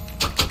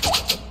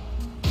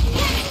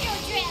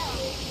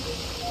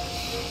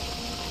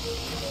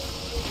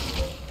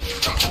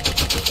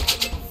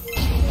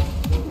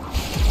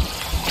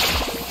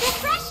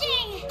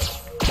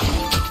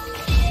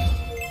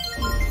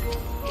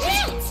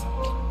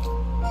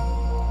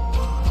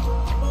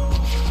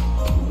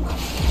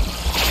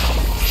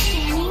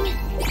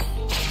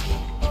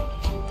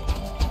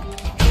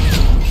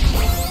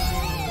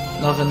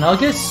 Another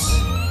nuggets.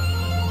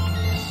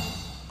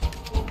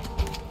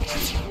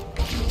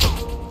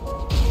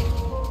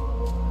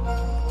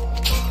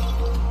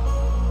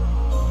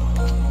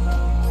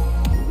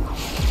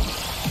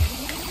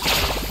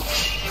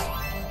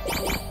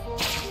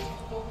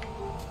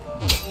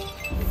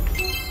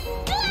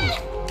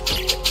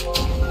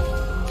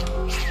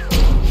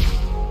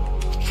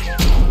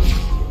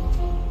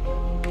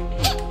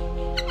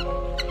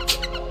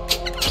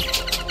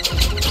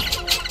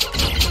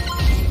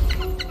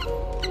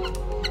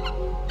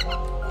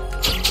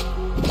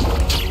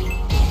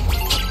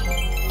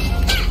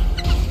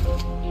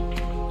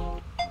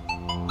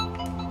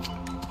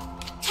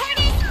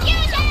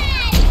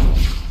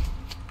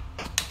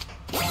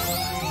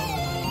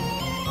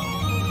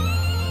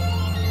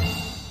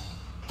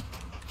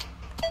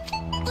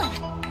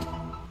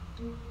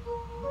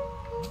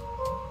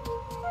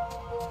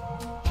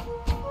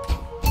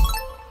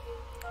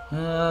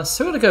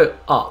 So we're gonna go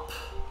up.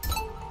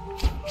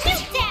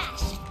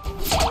 Dash!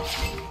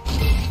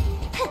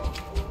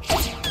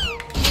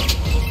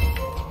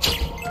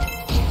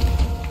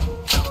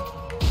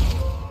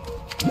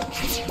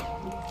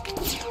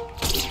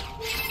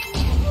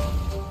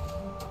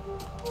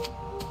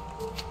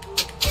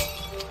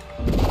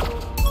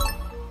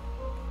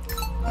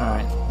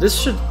 Alright, this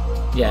should...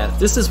 yeah,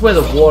 this is where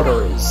the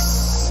water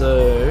is,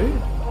 so...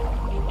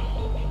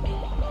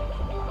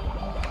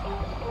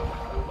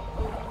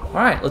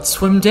 Alright, let's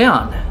swim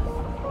down.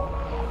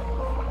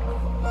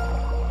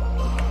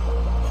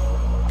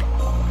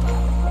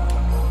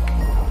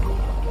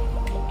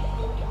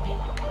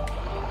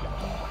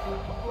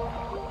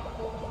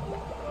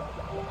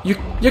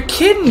 You're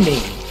kidding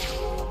me!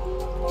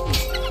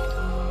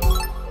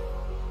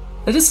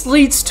 It just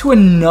leads to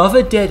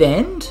another dead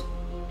end?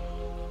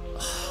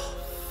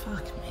 Oh,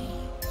 fuck me.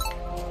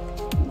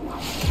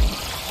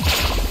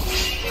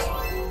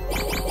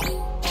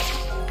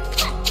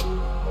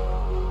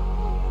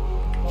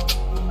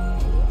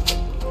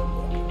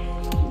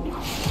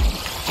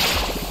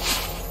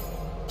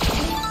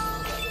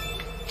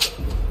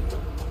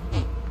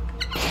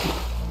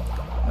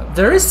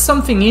 There is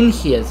something in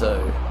here,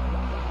 though.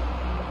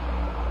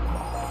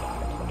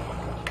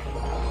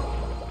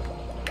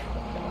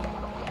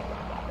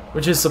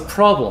 Which is the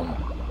problem.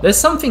 There's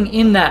something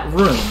in that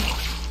room.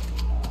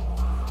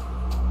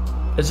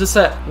 It's just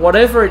that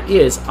whatever it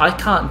is, I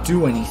can't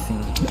do anything.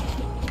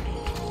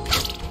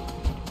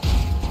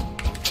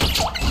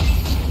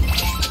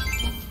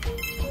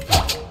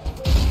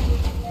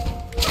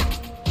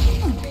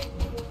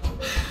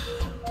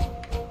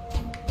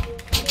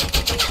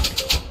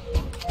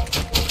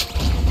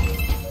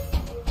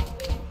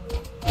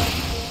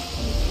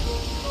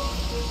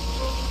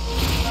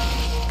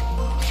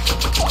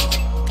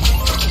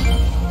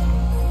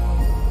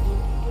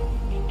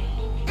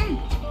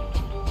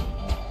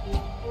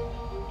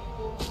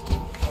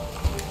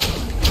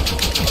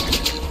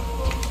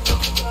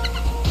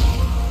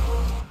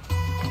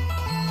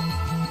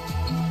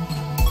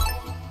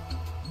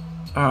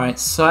 Alright,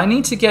 so I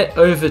need to get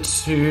over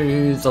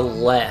to the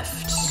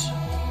left.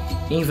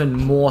 Even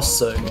more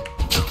so.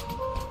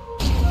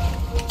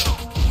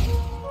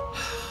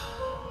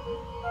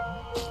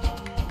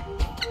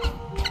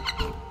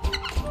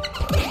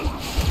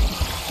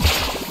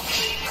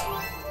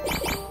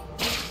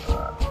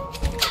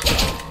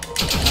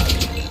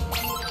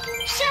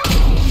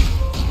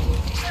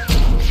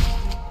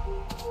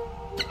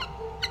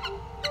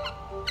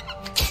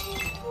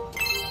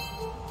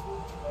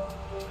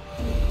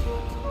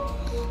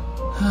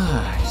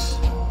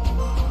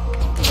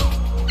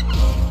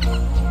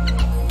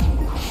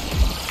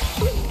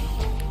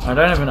 I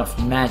don't have enough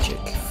magic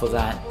for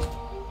that.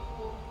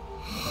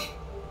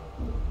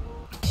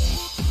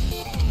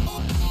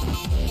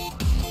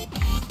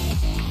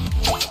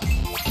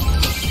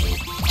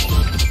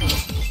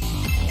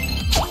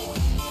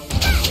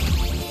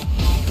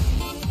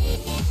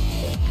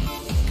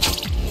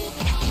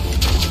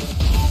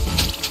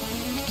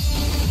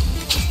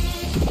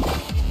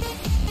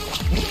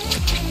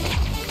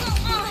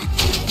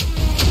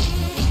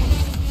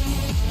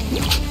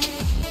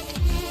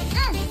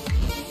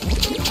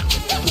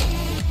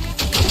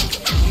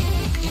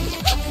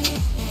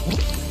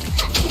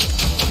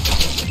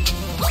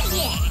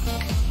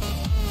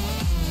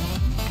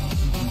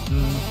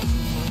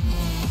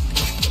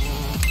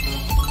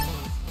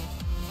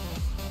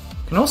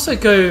 Can also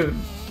go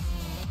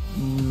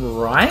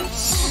right?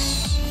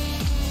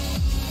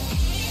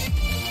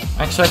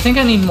 Actually, I think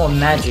I need more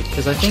magic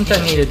because I think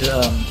I needed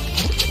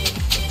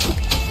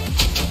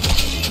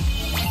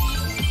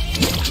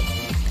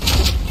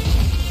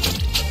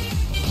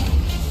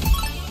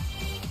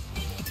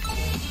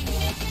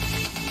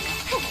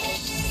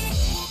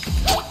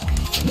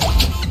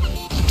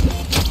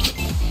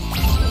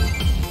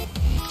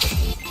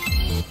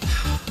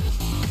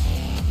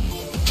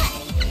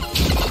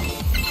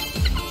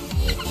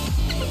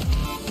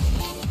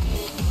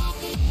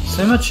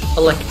so much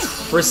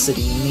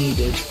electricity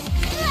needed.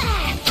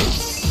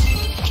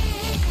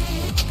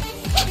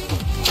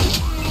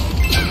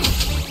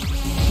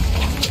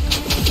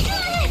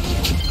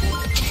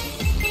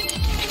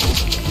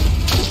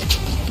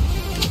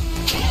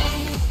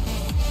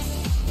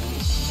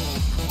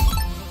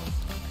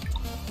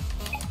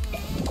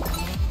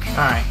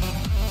 Alright.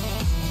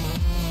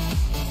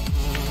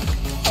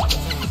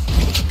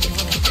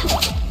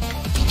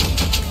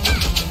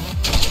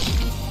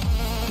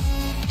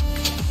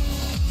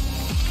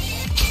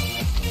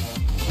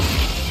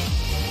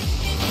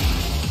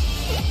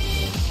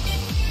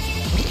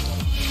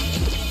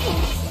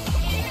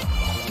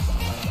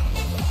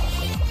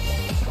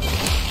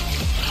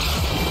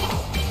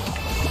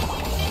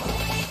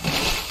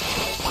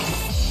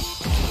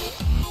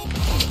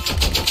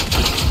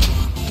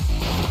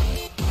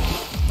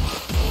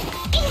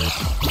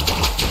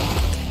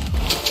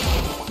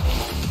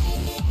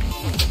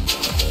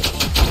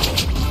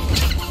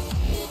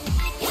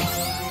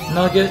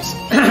 Nuggets.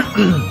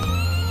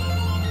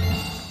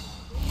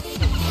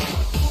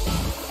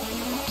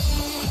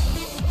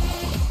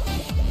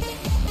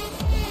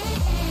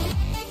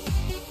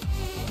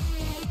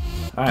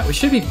 Alright, we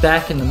should be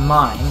back in the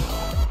mine.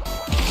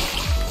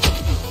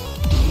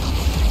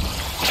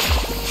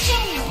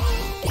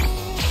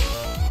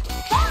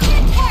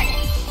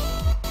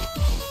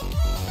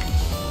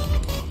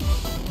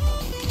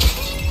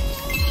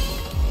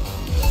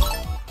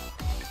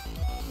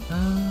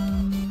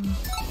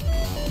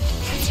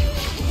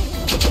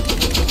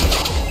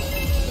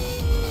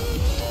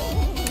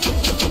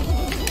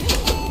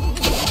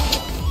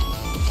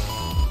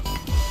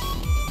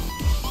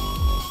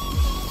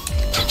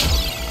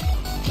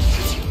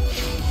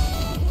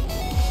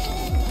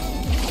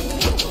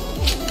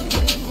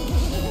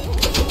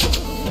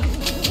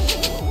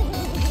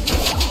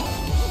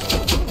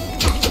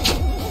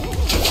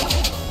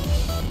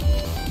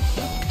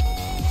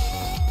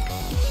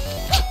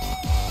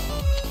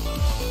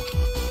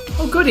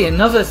 Goody,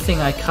 another thing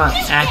I can't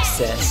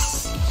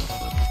access.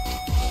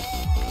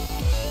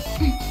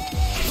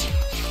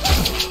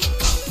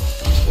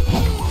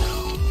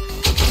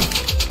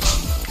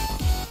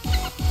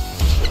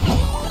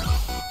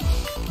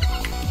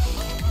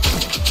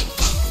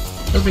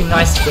 It would be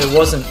nice if there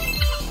wasn't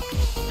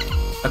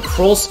a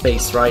crawl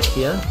space right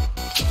here.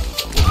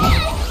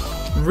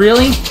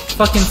 Really?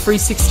 Fucking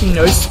 360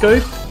 no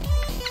scope?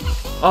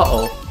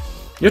 Uh-oh.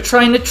 You're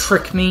trying to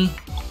trick me?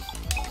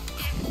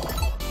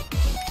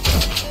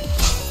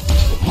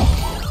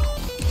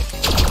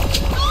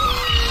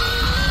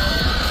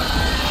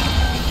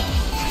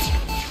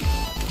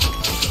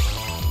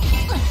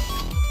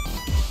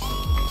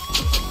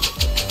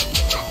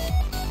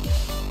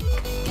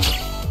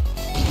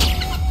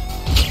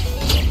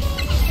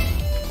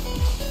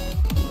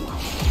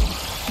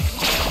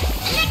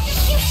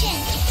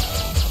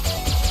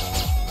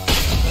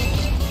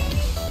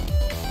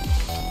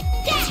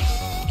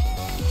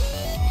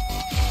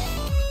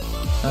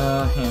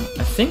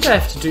 I think I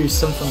have to do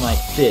something like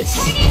this.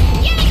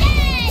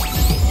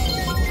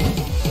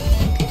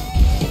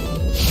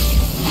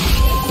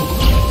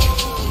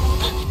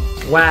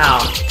 Wow.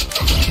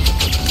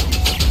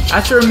 I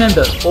have to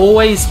remember,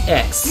 always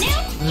X.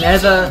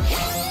 Never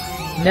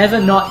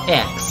not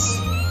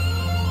X.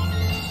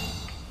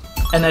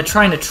 And they're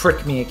trying to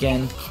trick me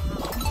again.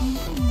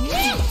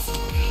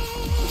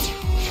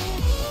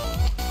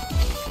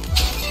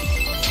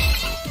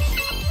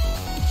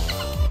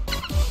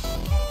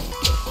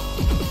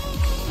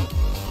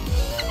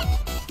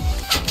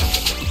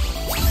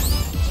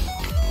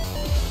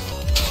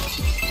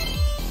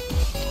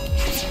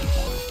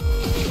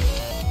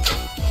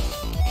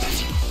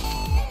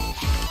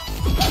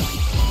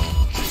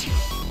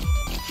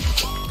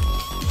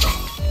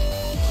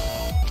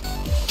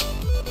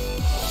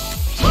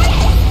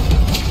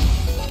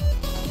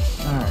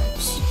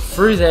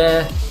 Through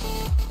there.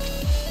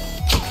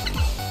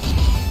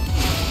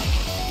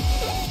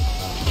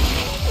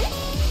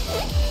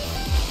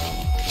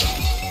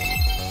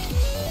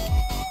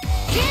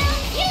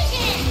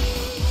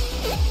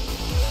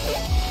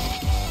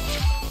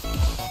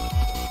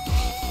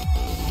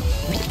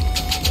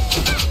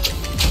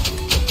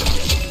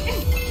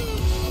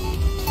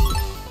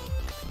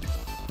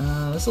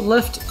 There's a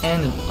left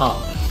and an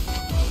up.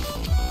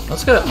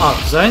 Let's go up,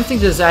 because I don't think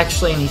there's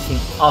actually anything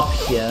up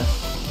here.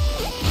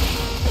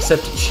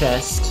 Except a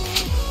chest.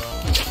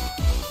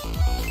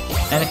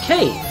 And a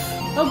cave.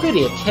 Oh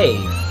goody, a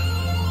cave.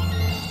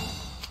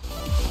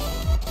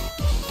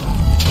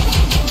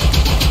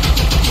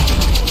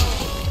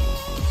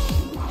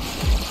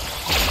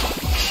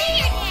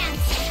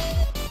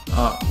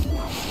 Oh.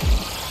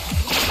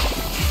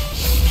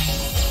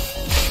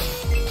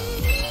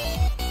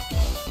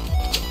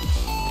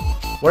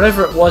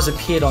 Whatever it was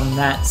appeared on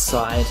that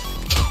side.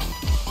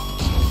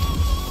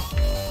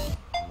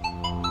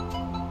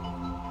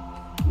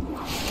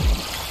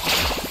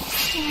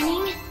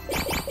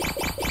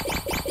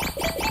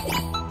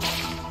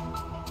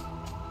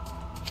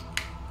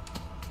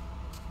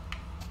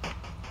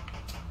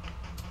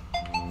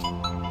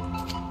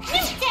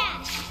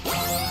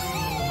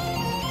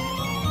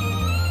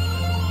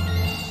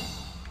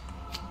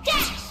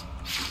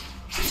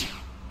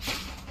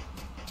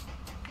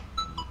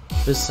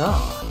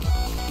 Bizarre.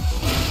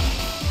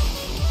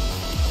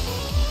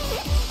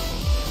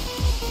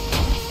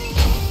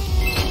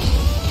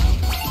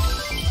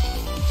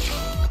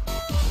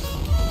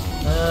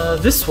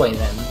 This way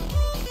then.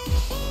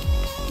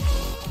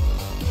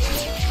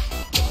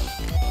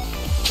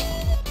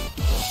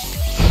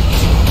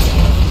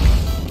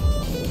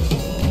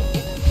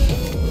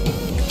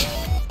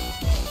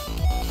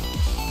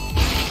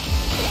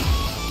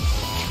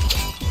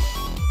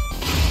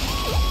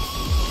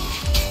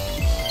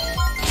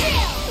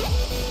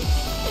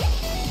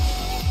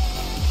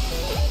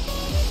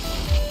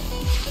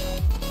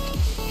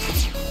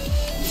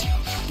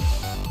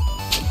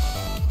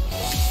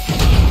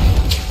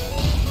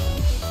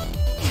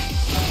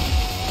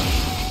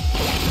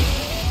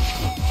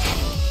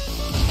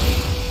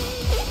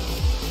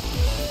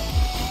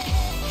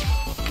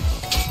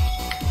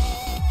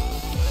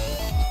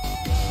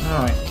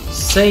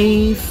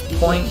 Save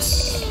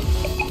points.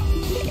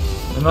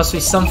 There must be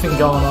something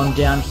going on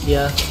down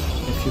here.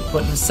 If you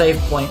put in a save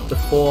point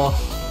before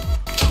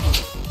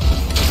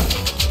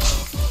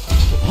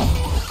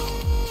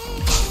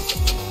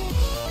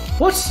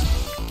What?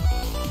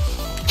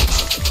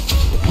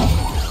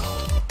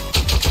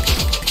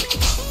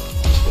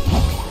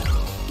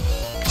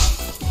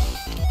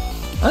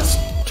 That's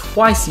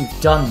twice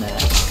you've done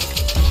that.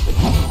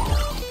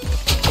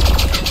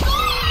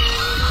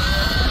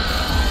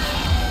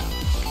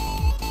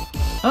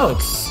 Oh,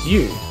 it's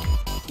you.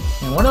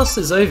 And what else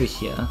is over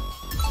here?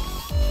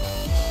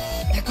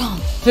 They're gone.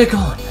 They're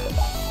gone.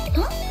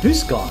 Huh?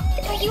 Who's gone?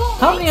 Are you alright?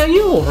 Honey, are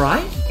you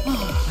alright?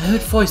 I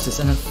heard voices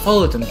and I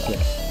followed them here,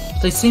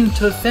 but they seem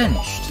to have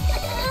vanished.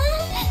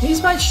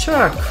 These mites sure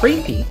are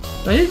creepy,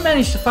 but I did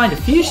manage to find a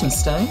fusion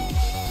stone.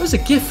 It was a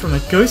gift from a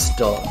ghost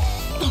dog.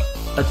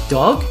 A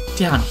dog?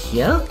 Down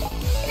here?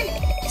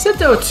 He said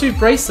there were 2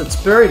 bracelets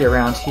buried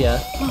around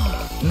here.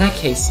 In that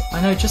case,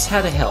 I know just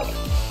how to help.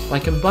 By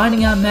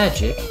combining our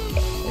magic.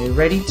 Are you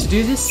ready to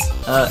do this?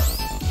 I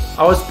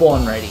was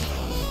born ready.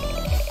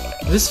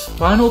 With this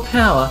final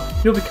power,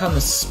 you'll become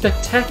a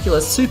spectacular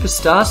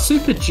superstar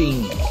super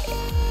genie.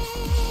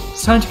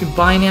 It's time to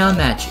combine our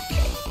magic.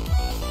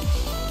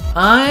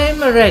 I'm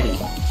ready.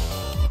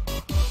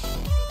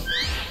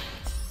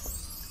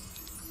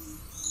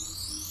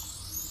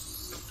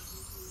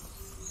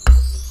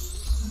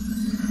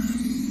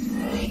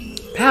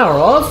 Power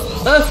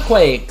of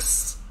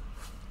earthquakes.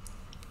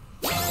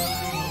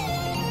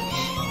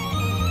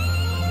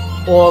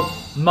 Or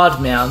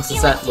mud mounds,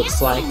 as that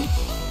looks like.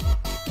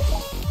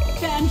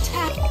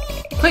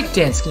 Fantastic. Quick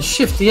Dance can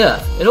shift the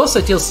earth. It also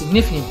deals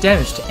significant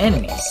damage to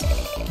enemies.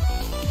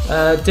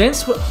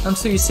 Dance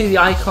until you see the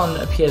icon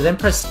appear, then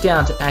press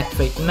down to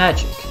activate the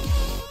magic.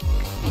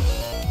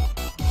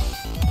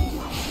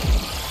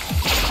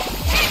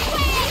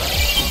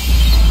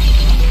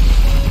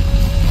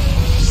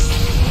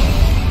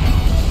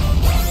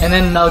 And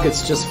then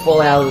nuggets just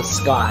fall out of the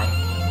sky.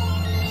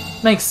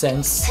 Makes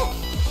sense.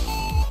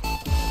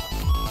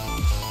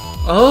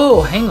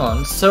 Oh, hang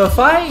on. So if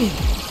I...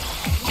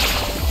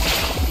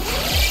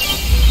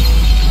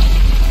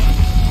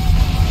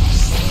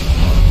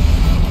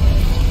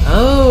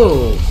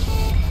 Oh!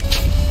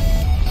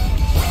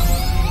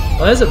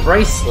 Well, there's a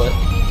bracelet.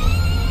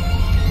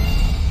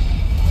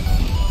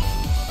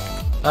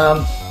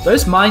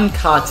 Those mine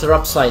carts are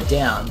upside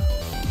down.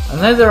 I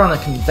know they're on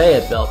a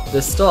conveyor belt, but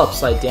they're still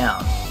upside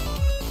down.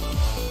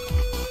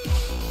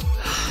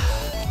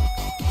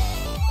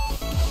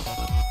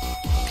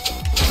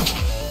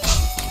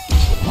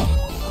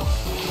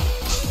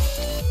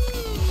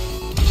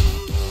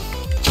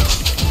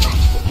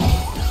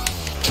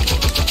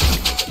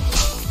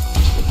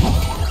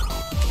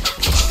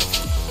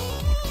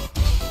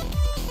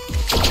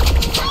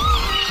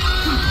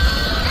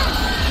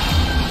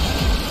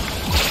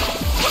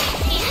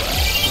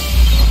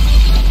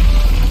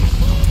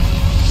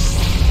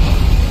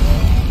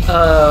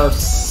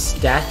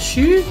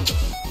 Statue?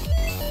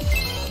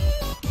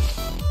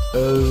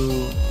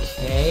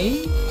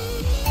 Okay.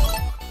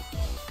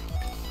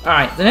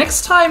 Alright, the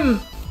next time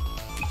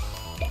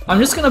I'm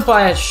just gonna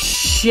buy a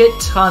shit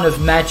ton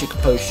of magic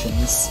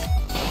potions.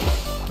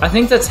 I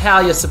think that's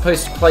how you're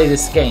supposed to play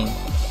this game.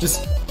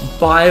 Just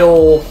buy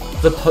all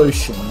the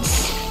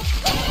potions.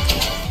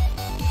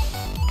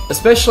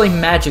 Especially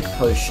magic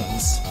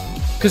potions.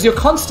 Because you're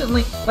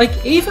constantly,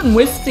 like, even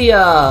with the,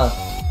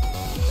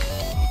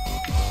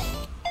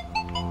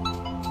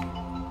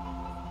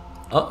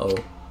 Uh-oh.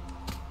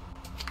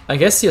 I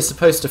guess you're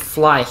supposed to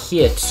fly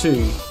here,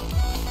 too.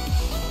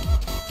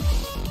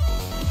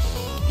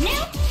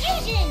 Now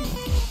fusion!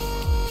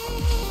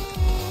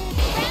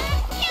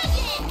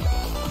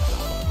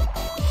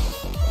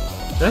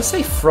 Did I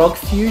say frog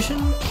fusion?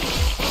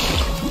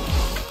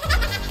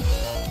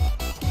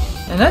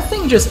 And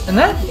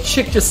that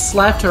chick just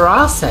slapped her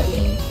ass at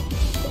me.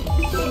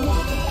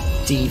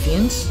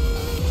 Deviant.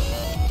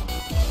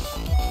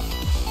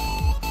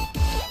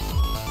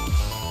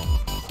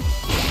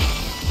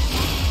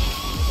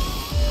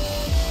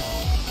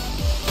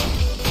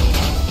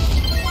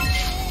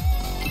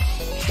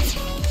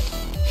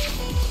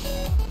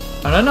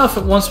 I don't know if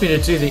it wants me to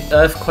do the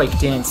earthquake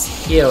dance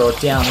here or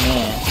down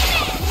there.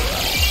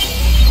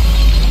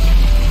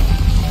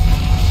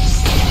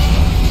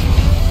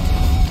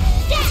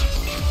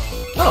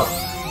 Oh.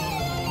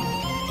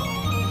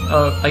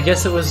 Oh, I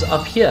guess it was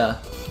up here.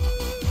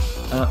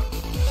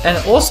 And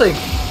it also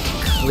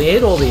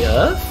cleared all the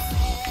earth?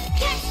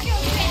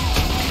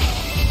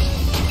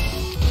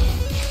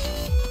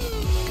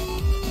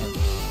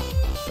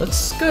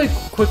 Let's go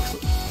quickly.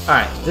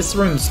 Alright, this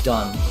room's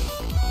done.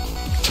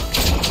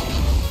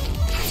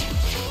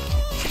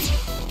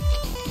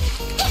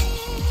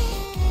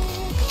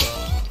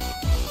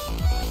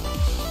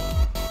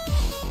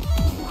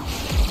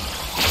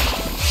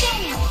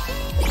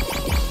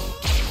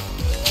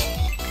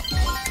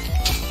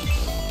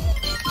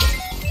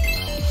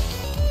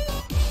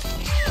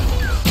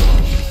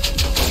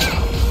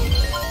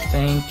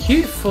 Thank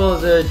you for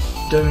the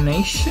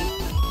donation.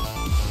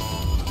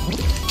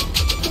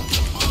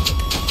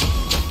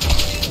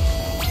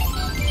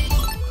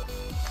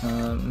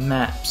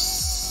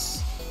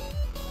 Maps.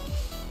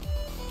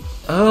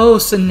 Oh,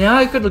 so now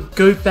I gotta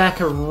go back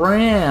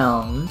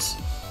around.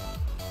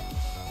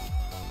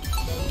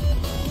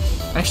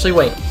 Actually,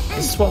 wait.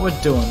 This is what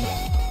we're doing.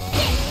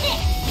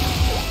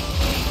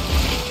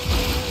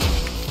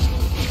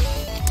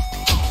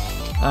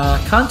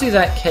 Can't do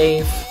that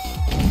cave.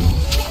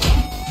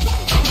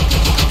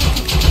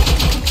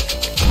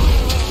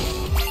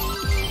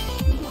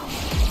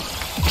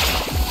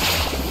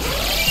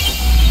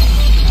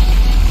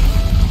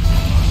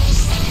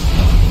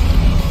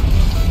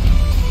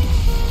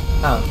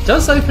 Oh, it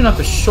does open up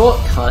a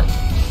shortcut.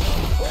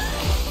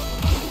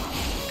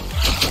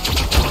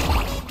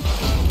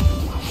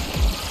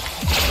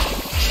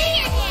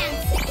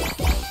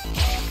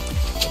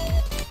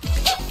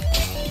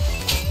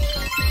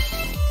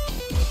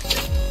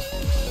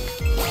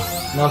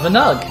 Another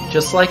nug,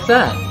 just like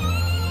that.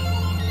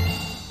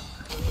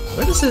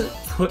 Where does it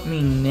put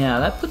me now?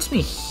 That puts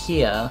me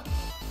here.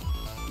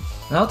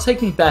 And that'll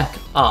take me back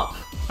up.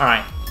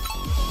 Alright.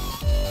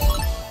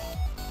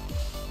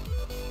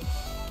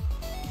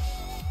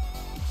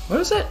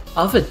 Where's that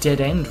other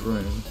dead-end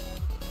room?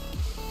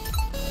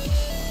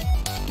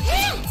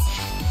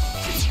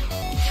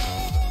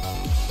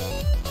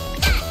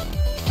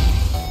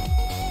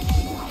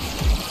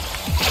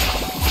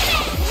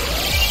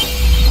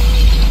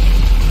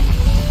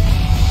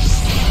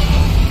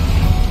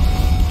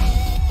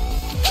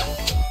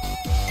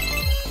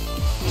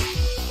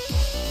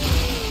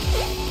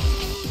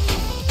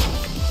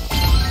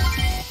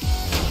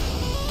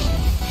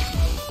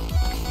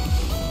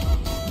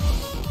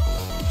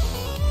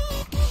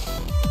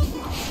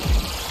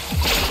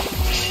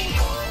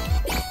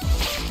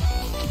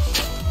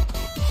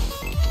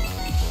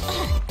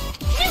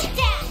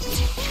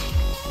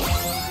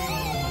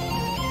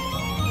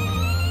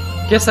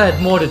 Guess I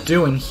had more to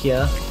do in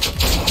here.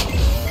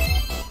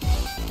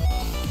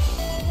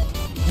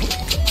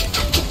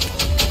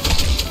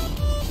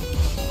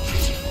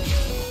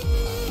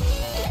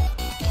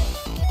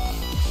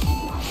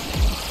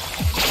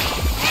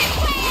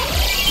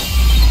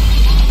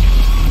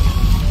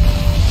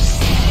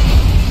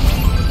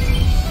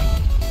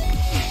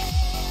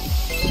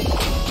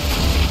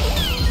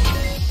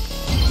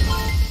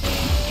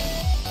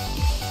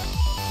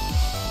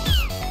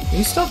 Can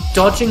you stop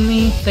dodging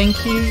me?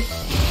 Thank you.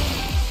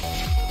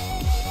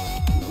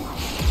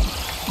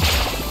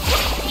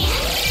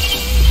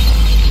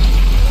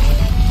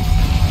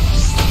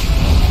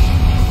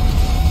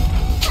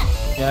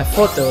 Yeah, I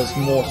thought there was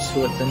more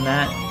to it than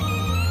that.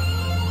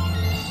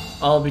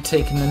 I'll be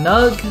taking the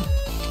nug.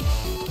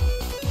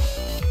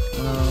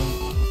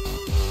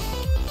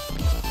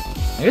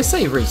 I guess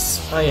they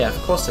respawn. Oh yeah,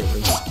 of course they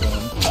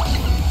respawn.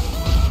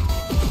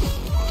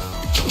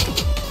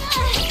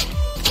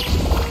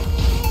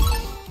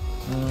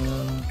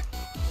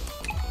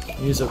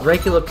 Use a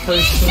regular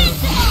potion.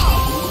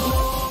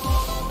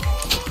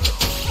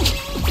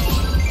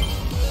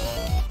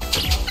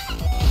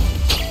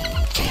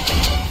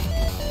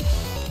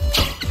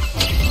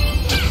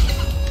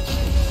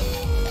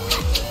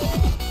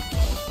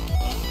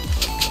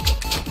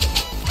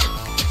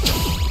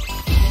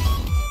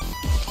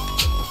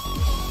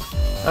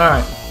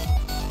 Alright.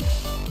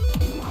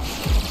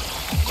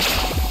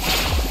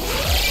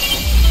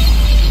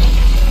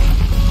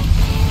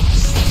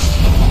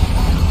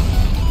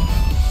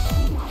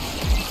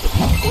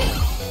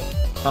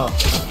 Oh,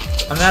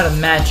 I'm out of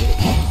magic.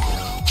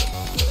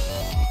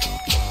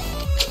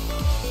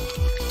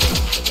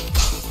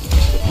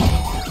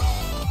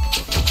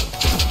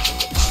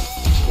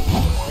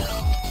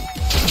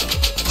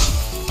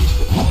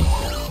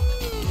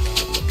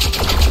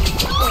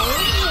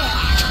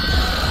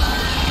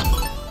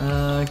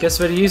 Guess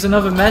we're to use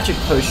another magic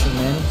potion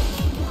then.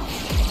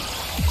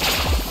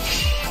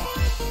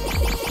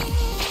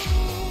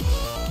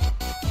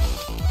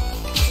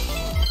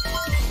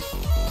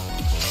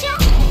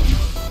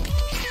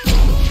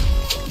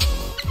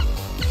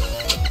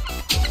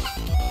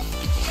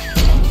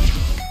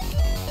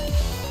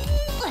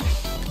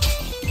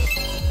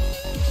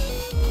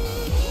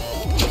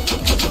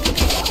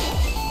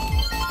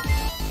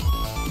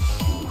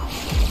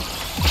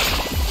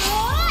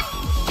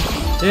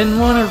 Didn't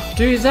want to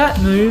do that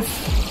move.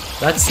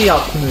 That's the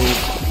up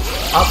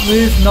move. Up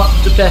move, not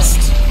the best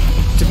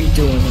to be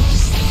doing.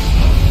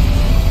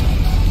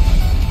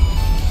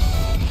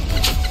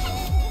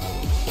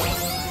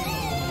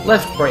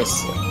 Left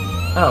bracelet.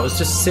 Oh, it was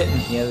just sitting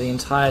here the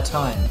entire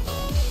time.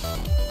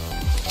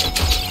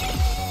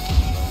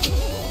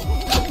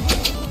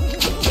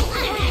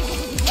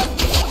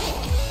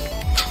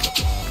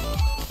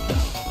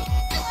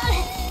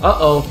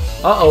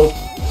 Uh-oh.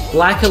 Uh-oh.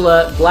 Black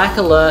alert. Black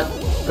alert.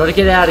 Gotta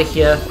get out of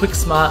here. Quick,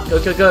 smart.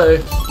 Go, go,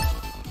 go.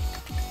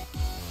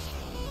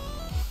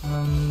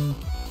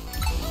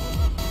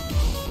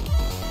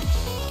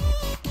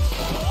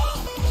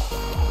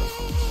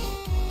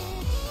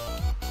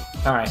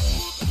 Alright.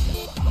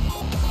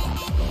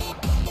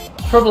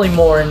 Probably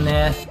more in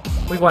there.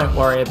 We won't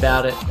worry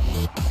about it.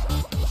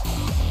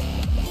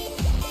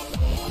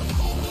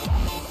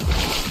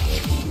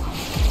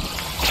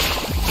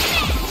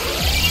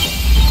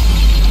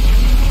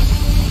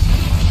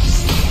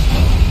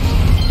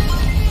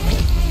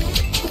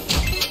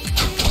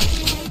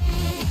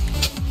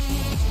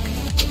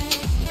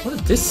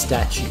 this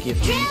statue give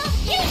me? True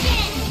fusion!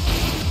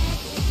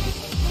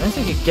 I don't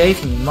think it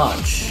gave me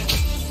much.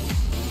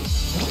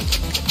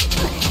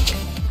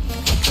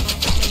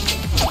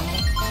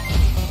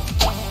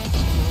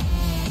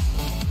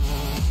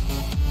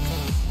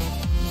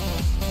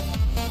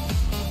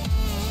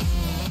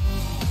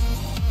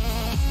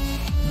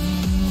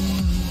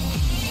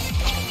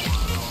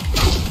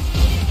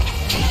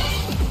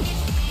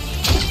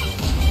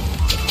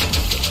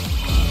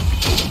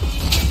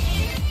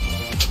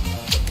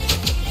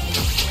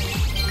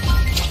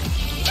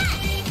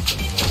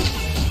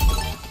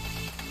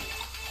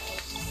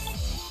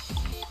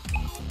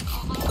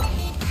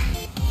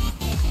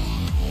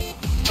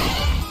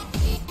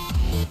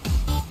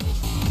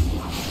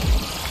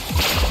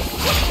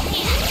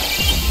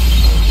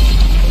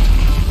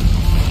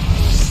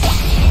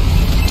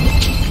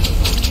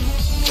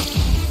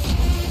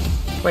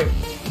 Wait,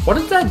 what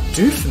did that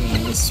do for me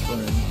in this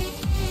room?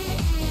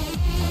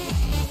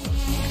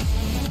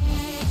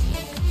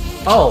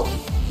 Oh,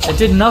 it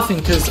did nothing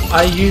because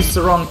I used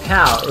the wrong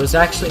power. It was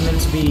actually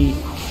meant to be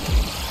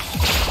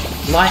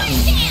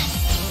lightning.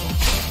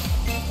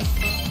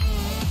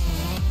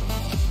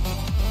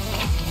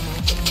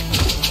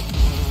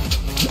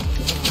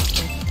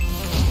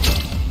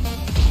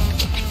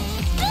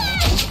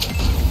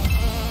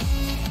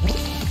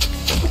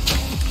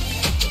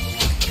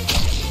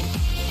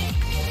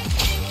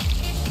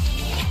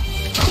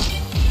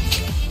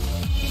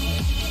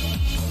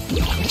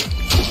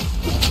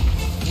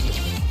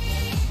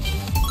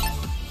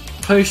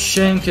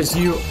 Potion, because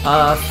you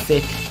are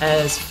thick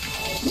as...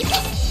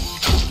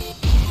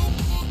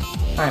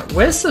 Alright,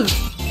 where's the...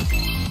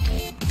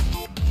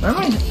 Where am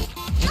I?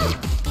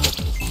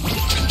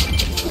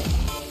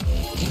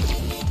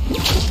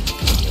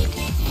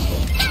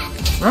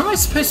 Where am I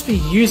supposed to be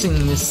using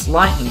this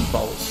lightning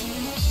bolt?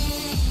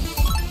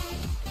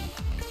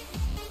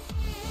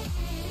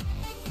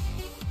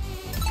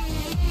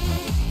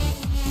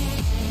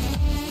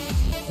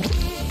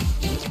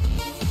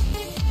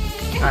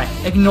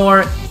 Alright,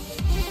 ignore it.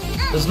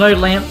 There's no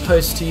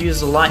lamppost to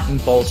use a lightning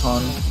bolt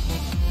on.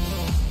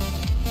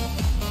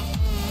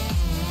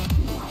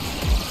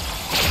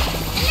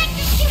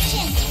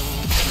 Electrocution!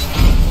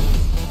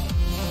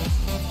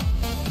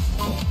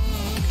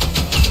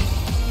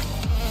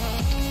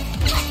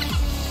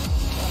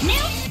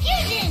 New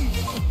fusion!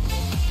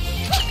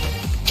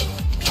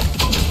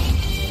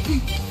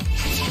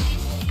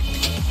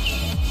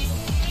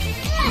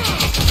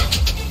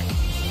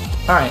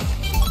 Alright.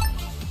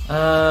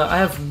 I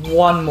have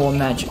one more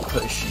magic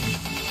potion.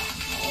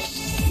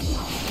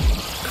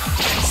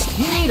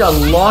 You need a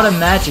lot of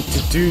magic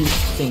to do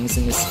things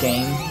in this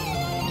game.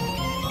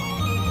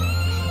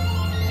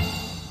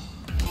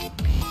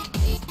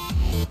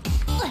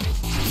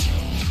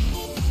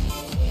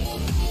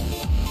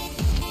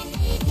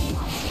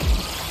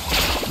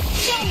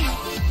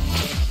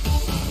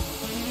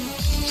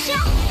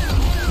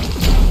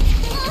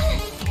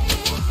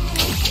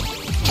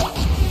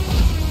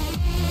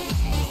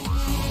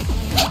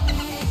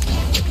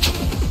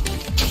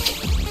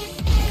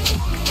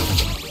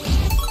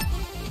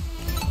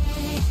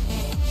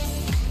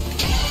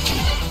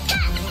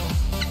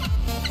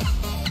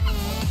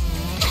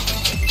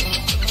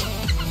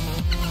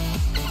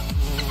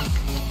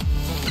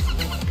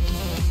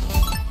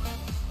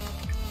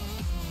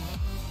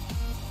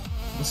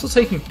 This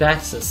will take me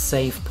back to the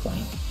save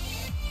point.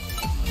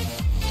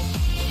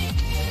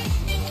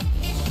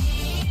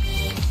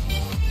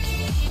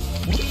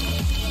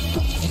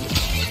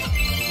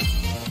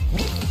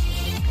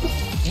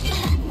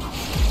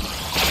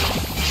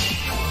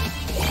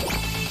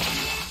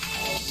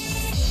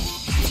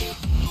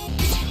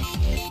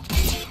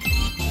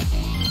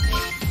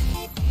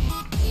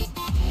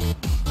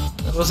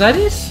 Was that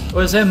it?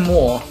 Or is there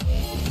more?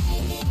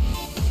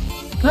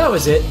 That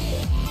was it.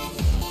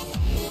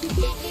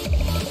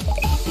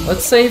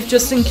 Let's save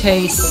just in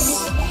case.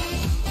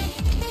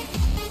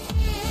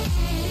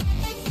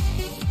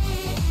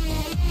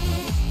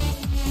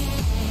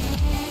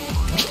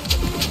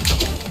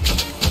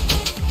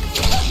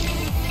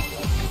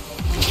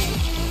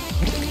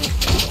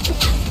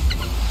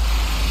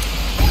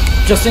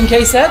 Just in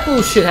case that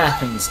bullshit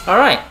happens.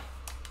 Alright.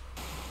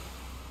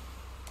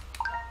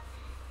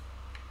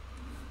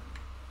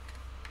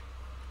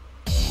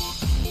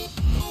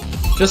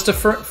 Just a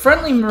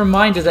friendly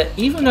reminder that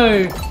even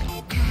though...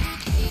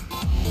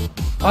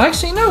 Oh,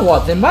 actually, you know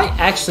what? There might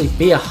actually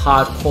be a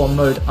hardcore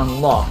mode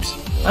unlocked.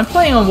 I'm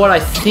playing on what I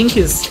think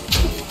is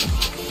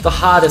the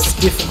hardest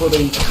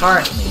difficulty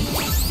currently.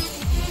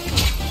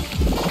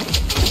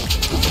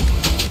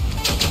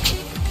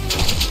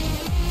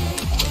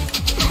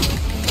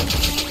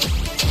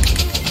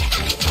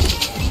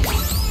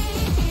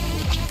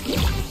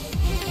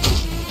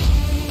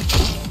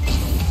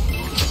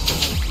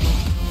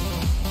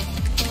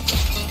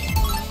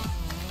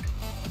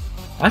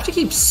 I have to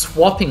keep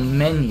swapping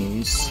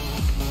menus.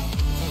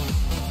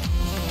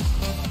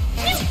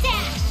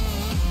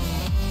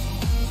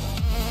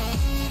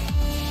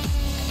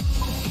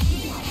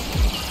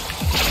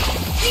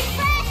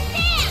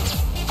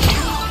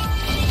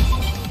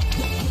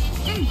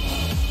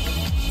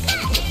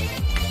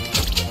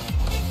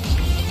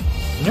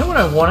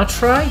 I want to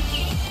try?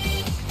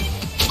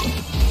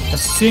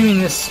 Assuming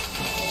this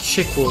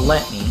chick will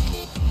let me.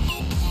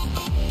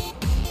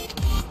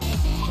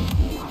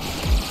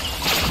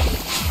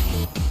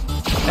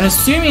 And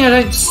assuming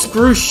I don't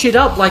screw shit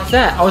up like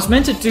that. I was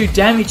meant to do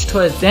damage to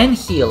her, then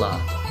heal her.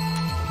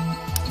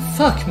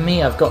 Fuck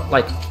me, I've got,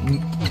 like,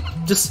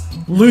 just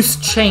loose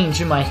change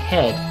in my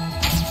head.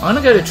 I'm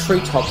gonna go to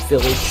Treetop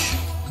Village.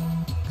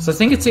 Because I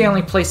think it's the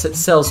only place that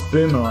sells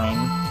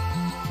Boomerang.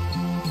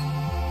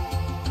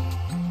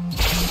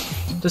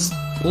 Just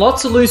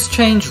lots of loose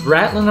change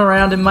rattling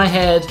around in my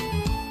head.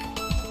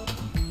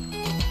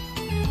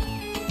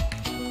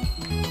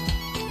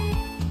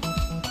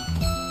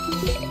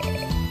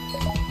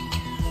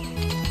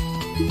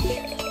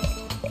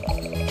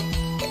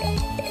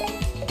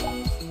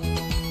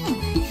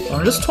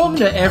 I'm just talking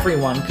to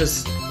everyone,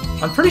 because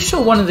I'm pretty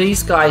sure one of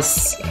these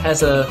guys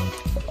has a...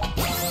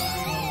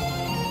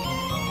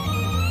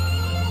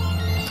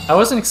 I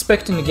wasn't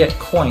expecting to get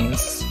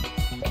coins.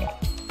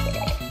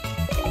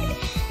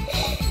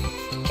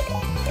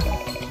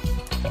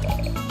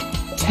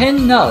 $10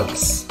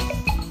 nugs.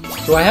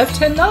 Do I have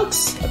 10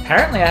 nugs?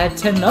 Apparently I had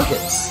 10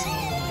 nuggets.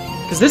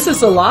 Because this is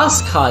the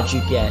last card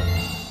you get.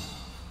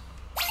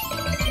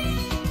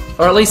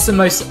 Or at least the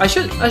most... I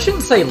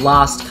shouldn't say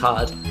last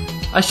card.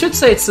 I should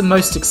say it's the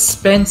most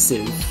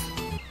expensive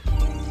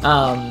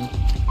of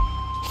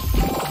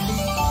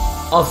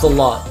the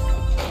lot.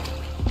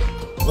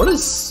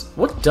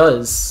 What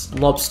does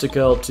Lobster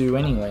Girl do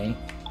anyway?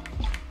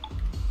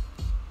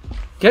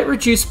 Get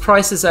reduced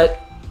prices at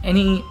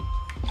any...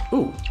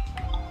 Ooh.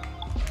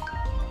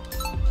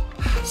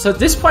 So at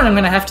this point I'm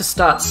gonna have to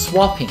start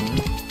swapping.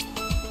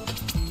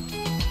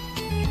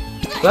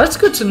 But that's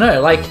good to know.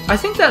 Like, I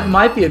think that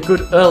might be a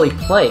good early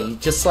play.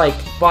 Just like,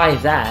 buy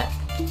that.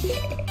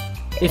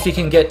 If you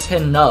can get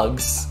 10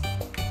 nugs.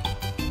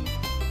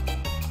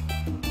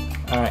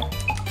 Alright.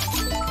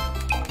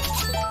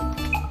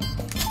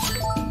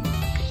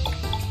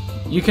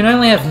 You can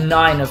only have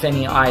 9 of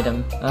any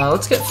item.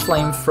 Let's get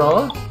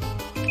Flamethrower.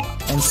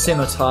 And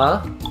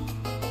Scimitar.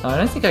 I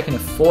don't think I can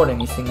afford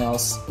anything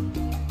else.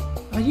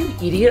 Are you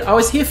idiot? I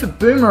was here for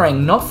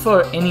Boomerang, not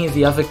for any of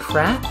the other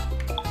crap.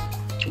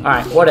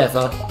 Alright,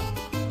 whatever.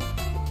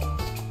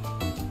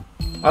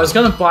 I was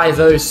gonna buy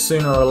those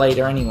sooner or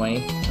later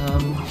anyway.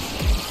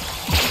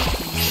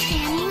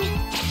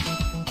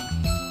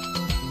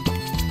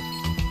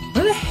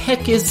 Where the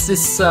heck is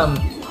this,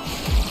 Alright,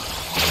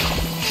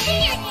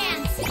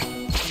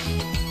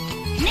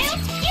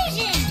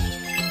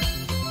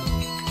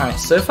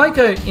 so if I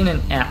go in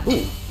and out...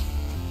 Ooh.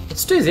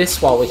 Let's do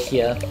this while we're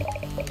here.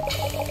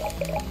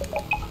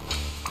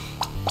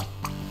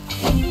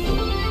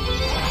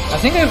 I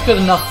think I've got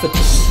enough for 2.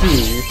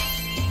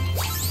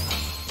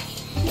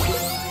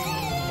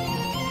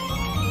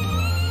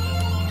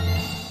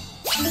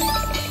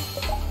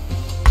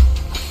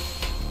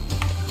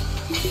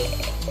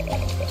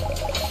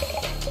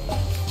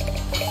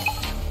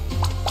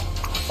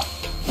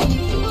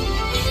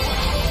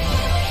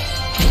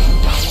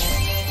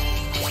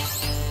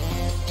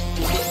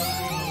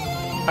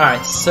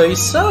 Alright, so you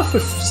start off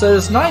with... So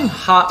there's 9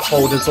 heart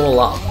holders all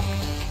up.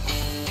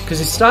 Because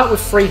you start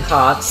with 3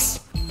 hearts.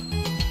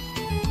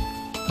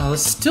 Oh,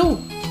 there's still...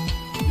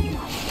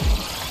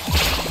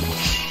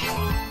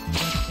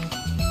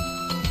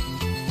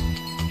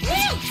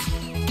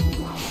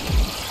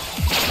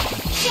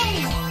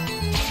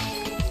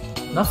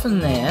 Nothing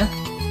there.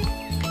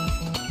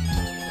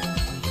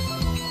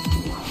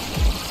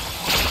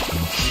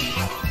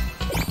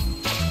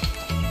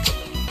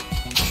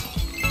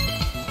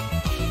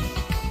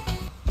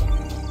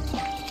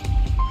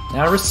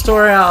 Now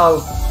restore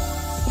our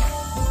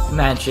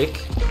magic.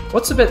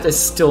 What's a bet there's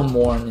still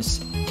more in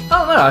this?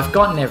 Oh no, I've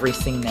gotten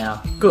everything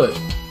now. Good.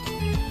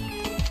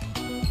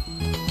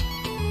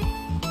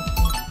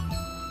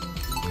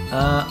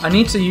 I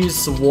need to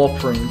use the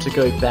warp room to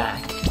go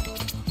back.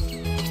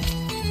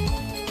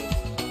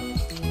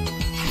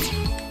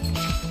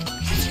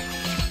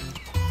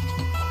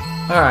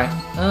 Alright,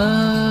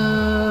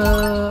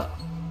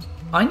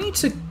 I need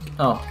to...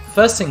 Oh,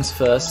 first things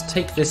first,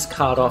 take this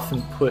card off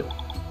and put...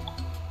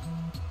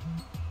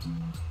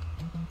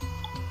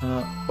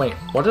 wait,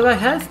 what did I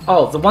have?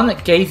 Oh, the one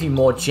that gave you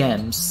more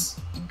gems.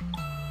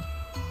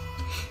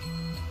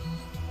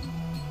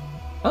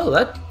 Oh,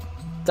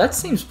 that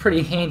seems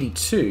pretty handy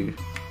too.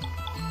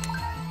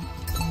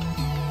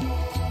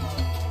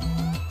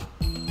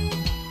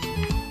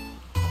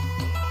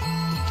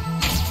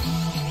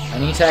 I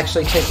need to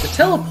actually take the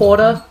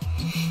teleporter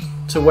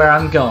to where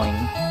I'm going,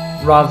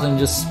 rather than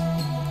just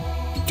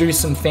do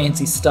some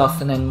fancy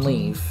stuff and then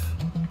leave.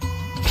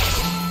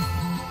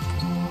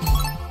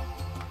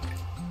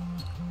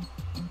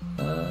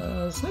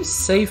 There's no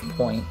save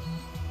point.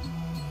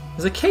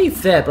 There's a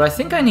cave there, but I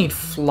think I need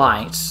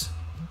flight.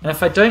 And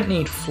if I don't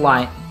need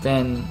flight,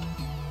 then...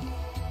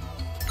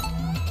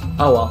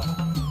 Oh well.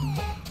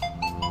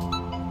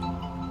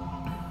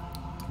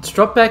 Let's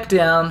drop back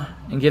down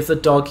and give the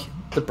dog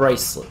the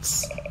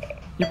bracelets.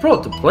 You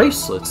brought the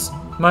bracelets?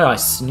 May I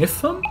sniff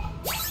them?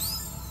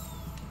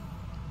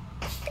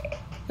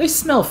 They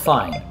smell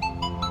fine,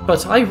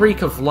 but I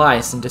reek of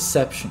lies and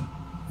deception.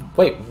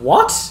 Wait,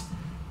 what?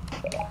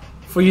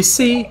 For you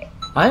see,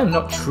 I am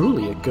not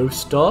truly a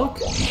ghost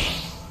dog.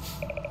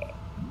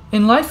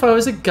 In life I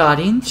was a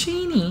guardian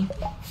genie.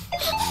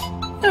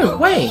 No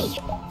way!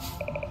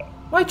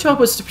 My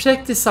job was to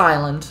protect this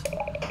island,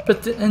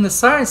 but when the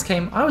sirens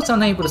came, I was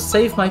unable to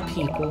save my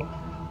people.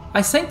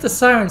 I sank the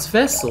sirens'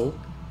 vessel,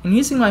 and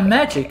using my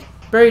magic,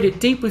 buried it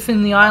deep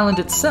within the island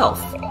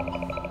itself.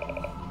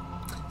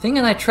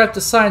 Thinking I trapped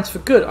the sirens for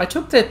good, I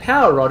took their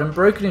power rod and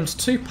broke it into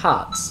 2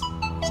 parts.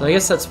 So I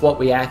guess that's what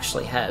we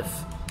actually have.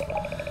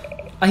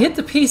 I hid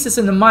the pieces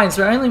in the mines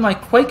where only my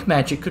quake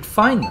magic could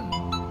find them.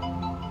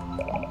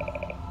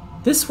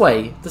 This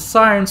way, the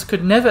sirens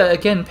could never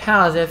again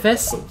power their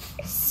vessel.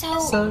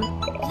 So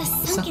the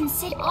sunken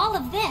city, all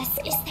of this,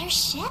 is their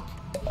ship?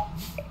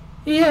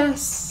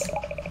 Yes.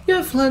 You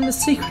have learned the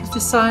secret of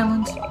this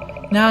island.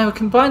 Now I will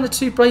combine the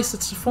 2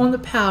 bracelets to form the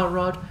power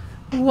rod.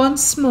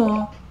 Once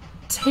more.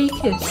 Take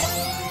it.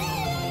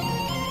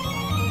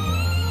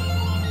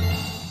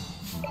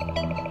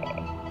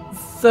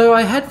 Though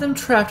I had them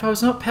trapped, I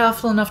was not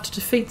powerful enough to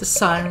defeat the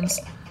sirens.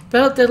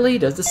 Battled their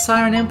leader, the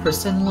Siren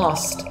Empress, and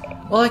lost.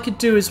 All I could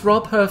do is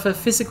rob her of her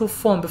physical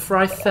form before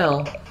I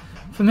fell.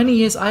 For many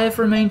years I have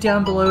remained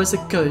down below as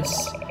a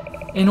ghost.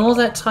 In all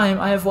that time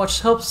I have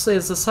watched helplessly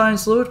as the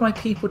sirens lured my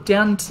people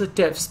down into the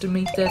depths to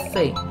meet their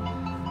fate.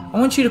 I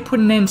want you to put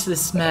an end to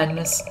this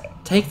madness.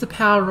 Take the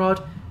power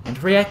rod and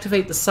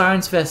reactivate the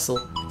sirens' vessel.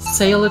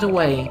 Sail it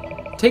away.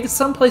 Take it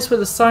someplace where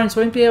the sirens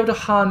won't be able to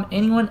harm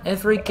anyone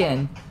ever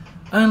again.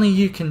 Only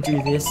you can do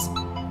this.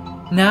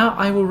 Now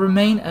I will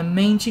remain a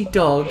mangy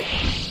dog.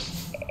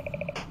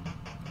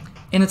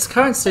 In its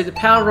current state, the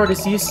power rod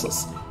is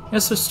useless. You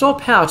must restore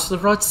power to the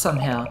rod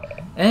somehow,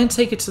 and then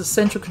take it to the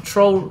central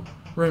control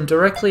room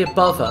directly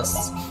above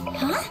us.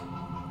 Huh?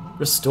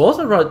 Restore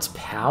the rod's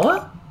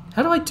power?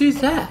 How do I do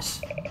that?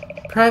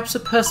 Perhaps a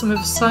person with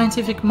a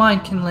scientific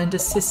mind can lend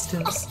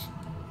assistance.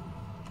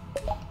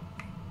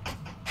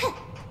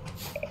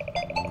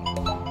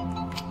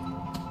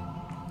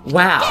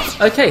 Wow.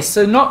 Okay,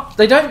 so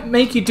they don't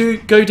make you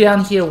go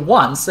down here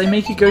once, they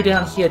make you go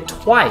down here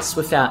twice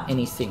without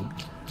anything.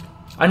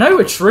 I know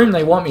which room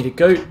they want me to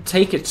go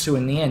take it to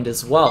in the end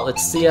as well.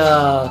 It's the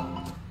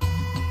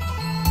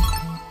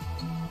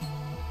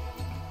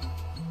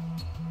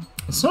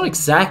it's not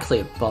exactly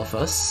above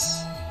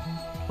us.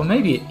 Or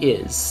maybe it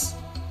is.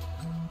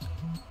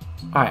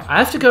 Alright, I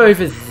have to go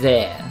over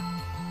there.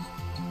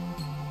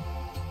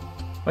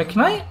 Wait,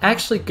 can I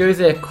actually go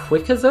there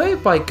quicker though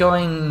by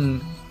going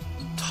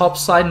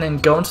topside and then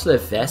go into the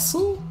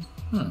vessel?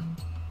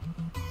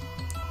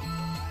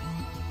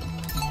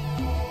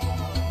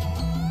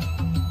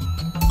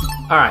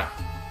 Alright.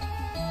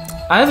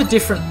 I have a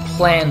different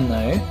plan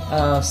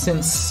though,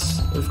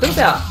 since we've got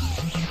about...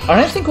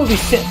 I don't think we'll be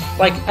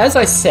like, as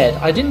I said,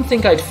 I didn't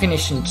think I'd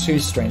finish in 2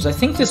 streams. I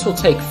think this will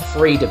take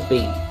 3 to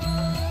beat.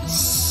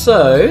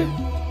 So,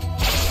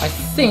 I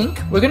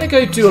think we're gonna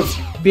go do a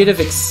bit of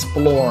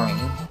exploring.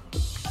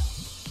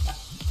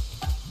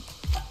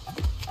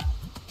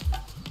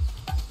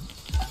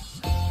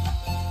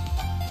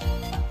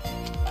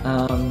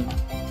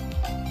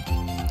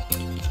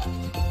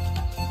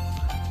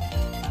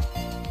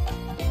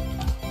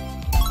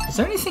 Is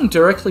there anything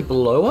directly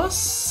below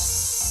us?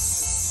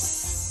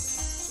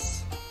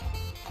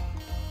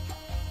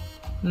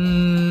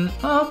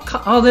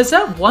 Oh, there's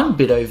that one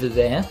bit over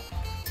there.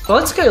 But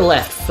let's go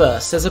left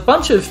first. There's a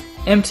bunch of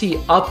empty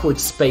upward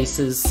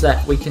spaces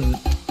that we can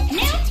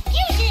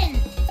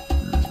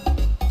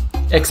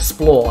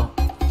explore.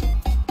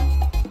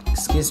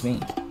 Excuse me.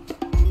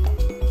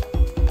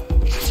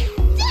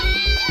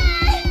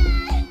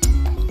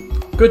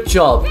 Good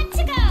job,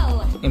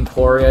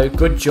 Emporio.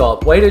 Good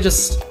job. Way to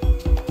just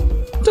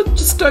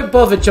don't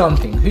bother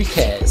jumping. Who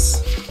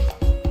cares?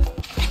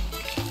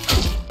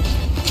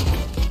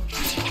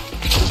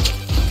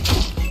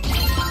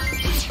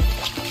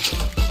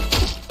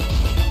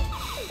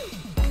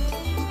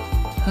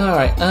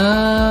 Alright,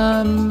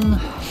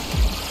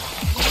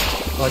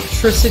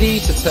 electricity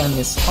to turn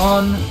this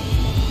on.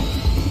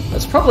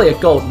 That's probably a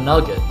gold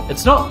nugget.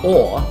 It's not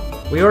ore.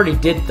 We already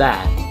did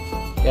that.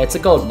 Yeah, it's a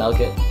gold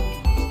nugget.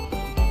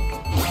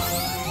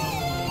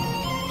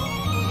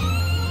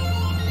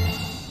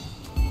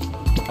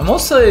 I'm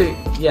also...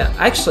 yeah,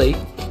 actually,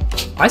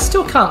 I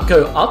still can't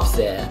go up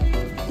there.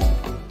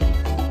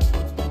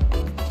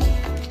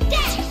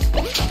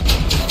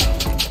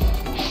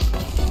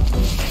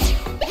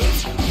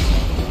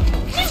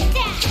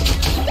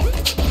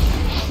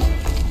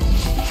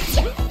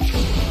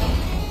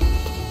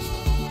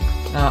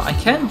 I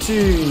can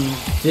do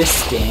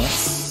this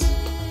dance.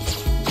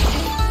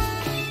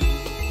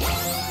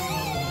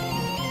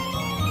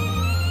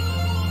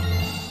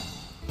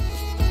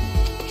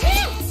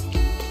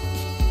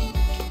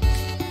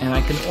 And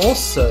I can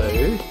also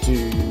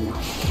do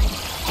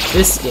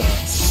this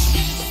dance.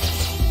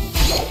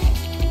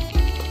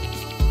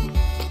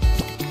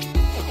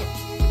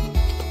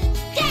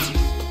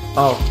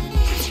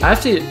 I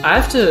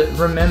have to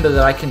remember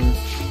that I can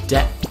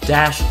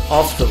dash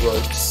off the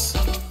ropes.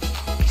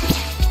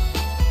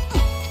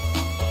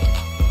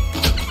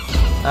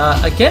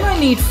 Again, I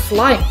need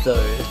flight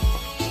though.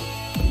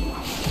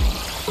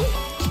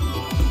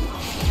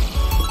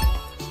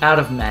 Out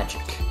of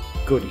magic.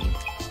 Goody.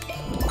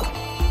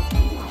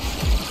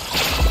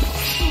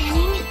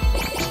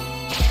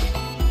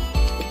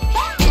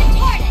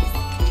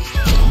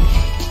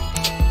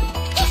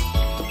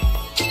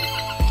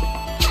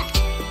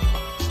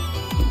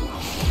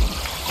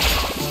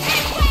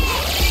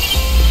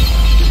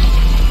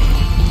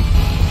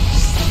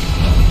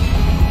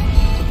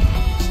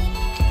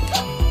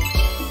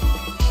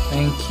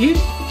 Thank you.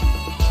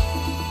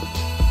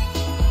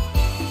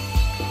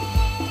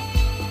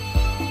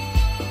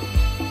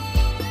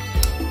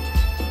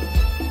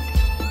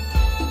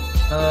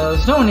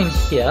 There's no one in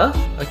here.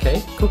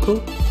 Okay,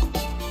 cool.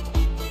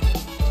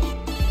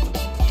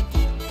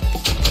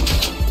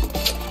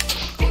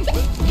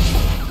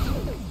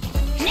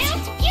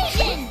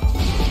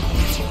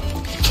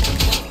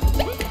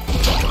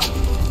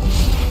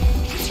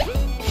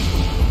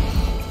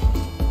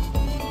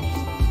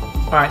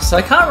 Alright, so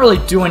I can't really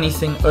do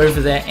anything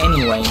over there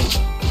anyway.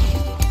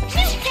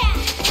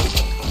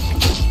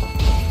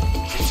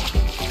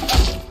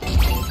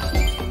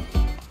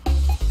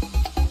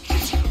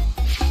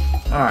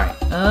 Alright,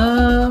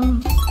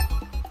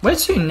 where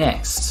to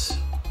next?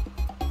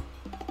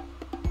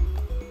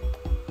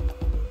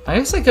 I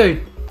guess I go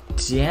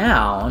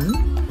down.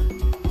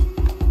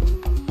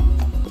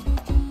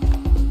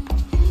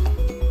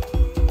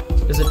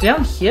 Is it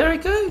down here I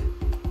go?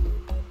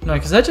 No,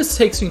 because that just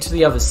takes me to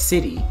the other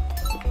city.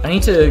 I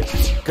need to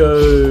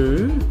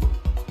go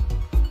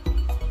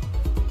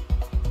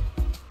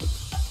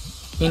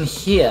in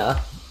here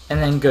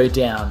and then go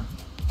down.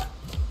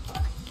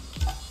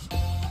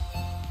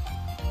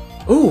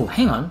 Ooh,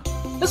 hang on.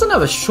 There's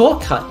another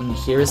shortcut in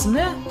here, isn't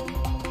there?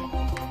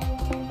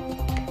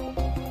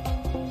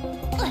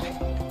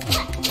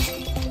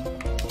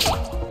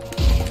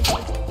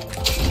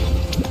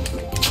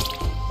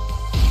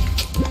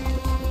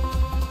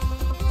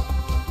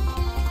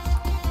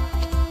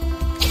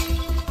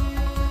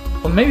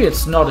 Or maybe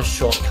it's not a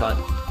shortcut.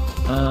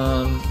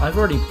 I've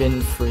already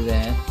been through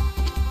there.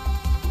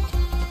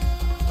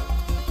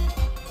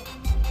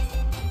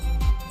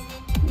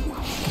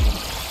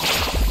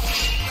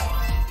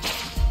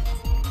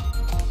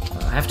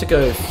 I have to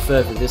go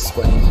further this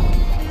way.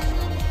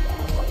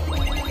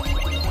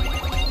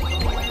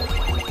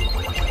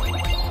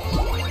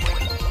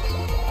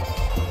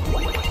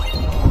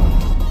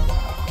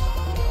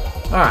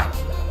 Alright.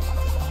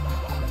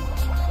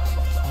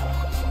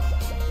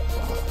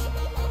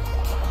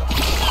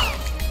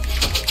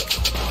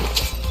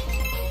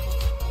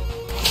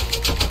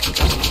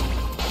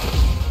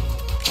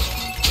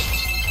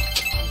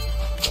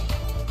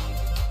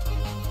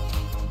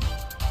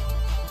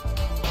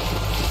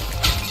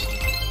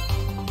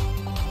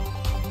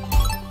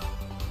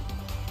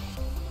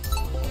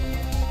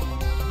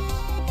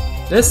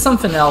 There's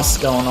something else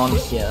going on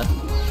here.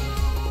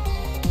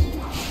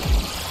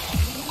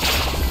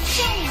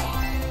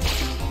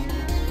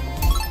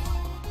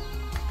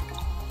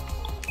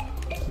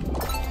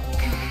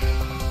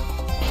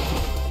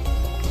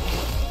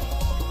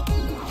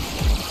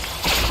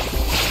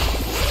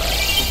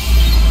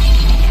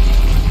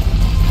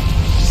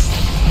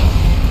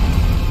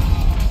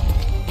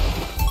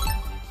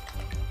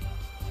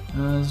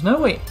 There's no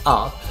way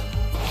up.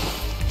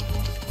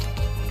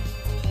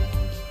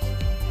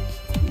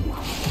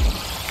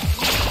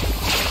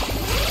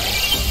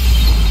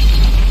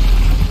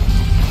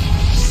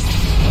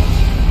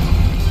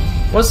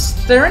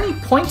 Was there any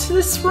point to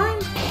this room?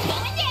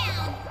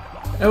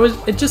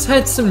 It just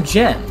had some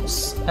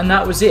gems, and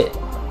that was it.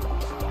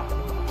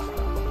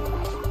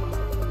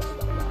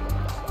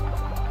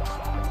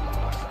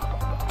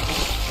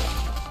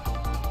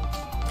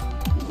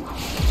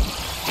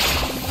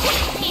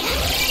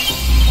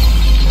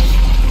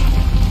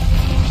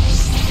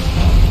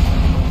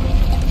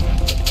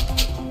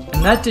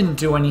 And that didn't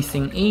do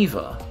anything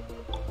either.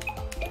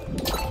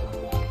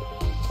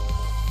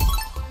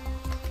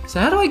 So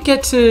how do I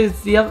get to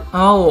the other...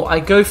 Oh, I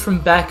go from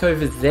back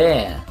over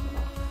there.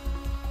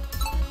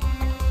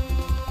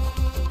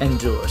 And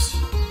do it.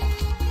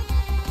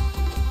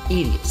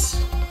 Idiots.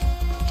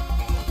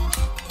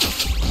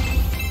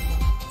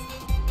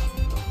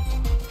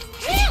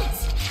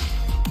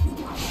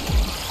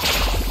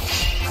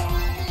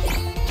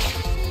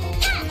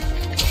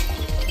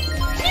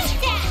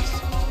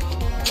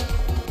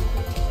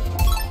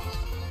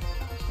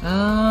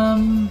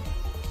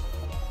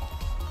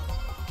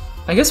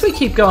 I guess we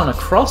keep going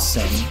across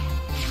then.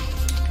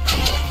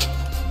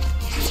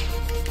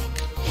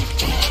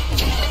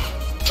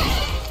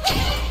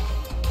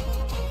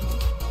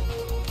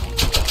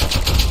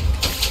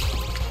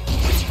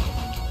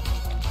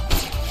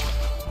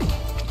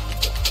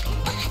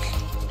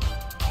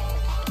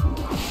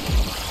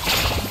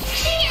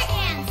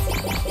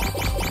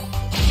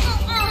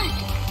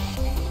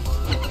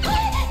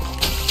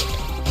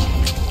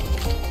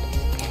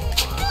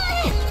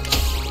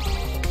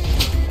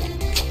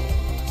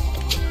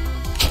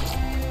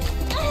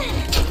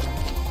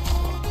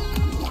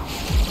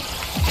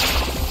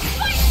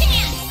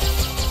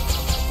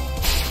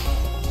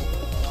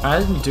 I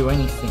didn't do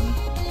anything.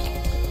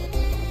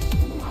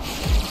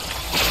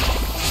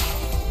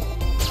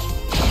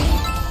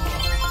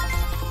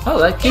 Oh,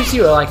 that gives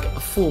you like a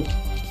full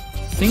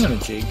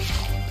thingamajig.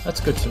 That's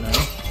good to know.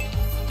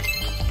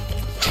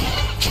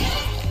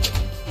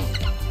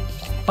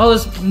 Oh,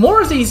 there's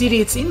more of these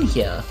idiots in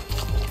here.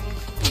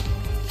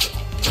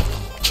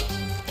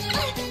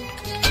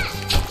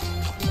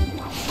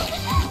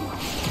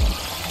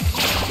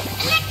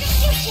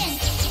 Electrocution!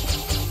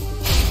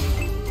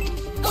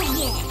 Oh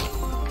yeah!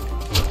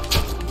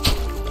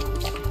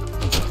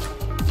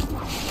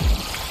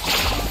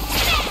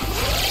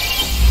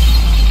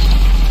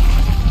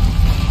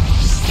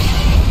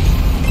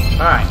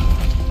 Alright.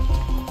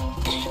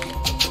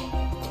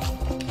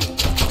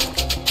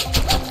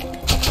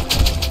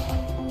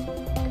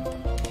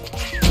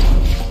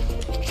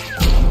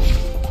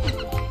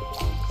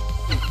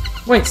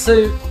 Wait,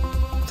 so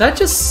that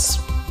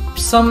just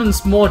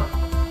summons more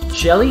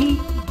jelly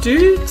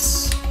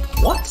dudes?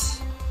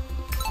 What?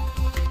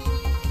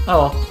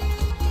 Oh.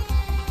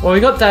 Well,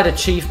 we got that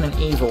achievement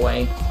either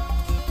way.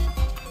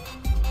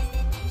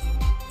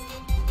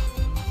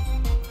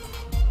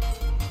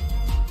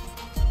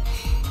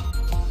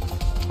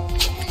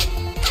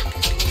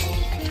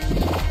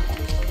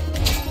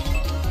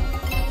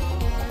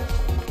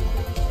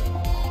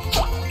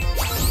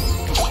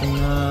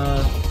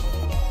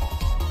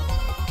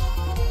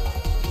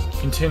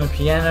 You can tune a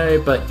piano,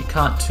 but you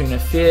can't tune a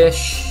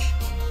fish.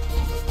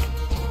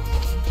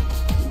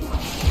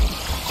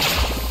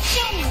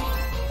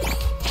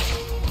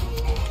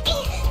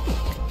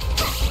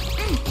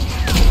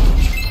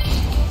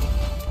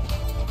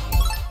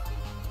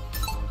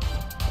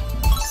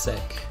 Sick.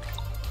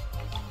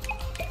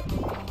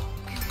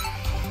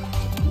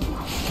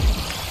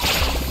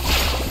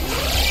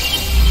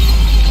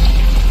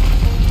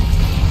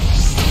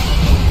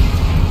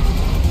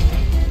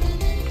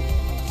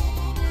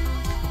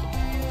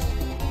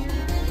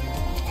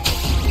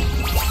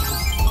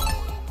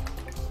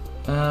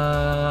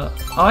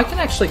 Oh, I can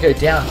actually go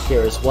down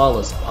here as well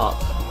as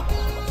up.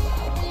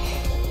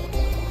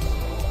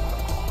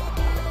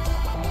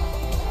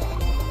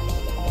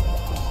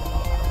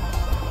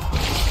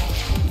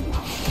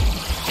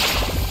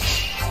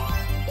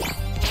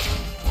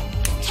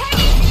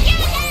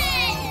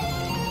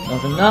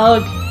 Another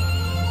nug.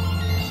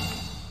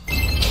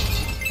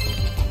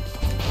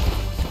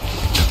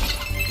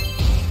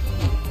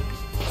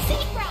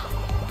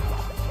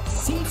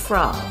 Sea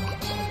frog.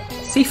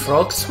 Sea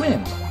frog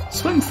swim.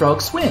 Swim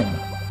frog swim.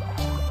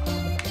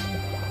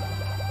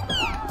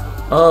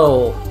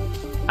 Oh.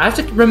 I have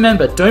to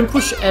remember, don't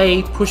push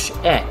A, push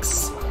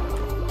X.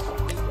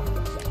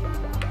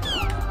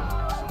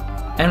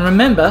 And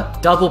remember,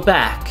 double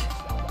back.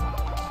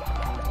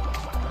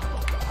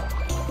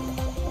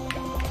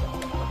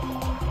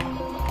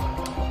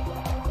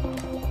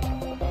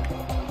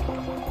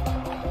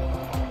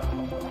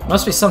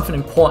 Must be something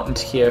important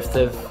here if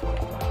they've...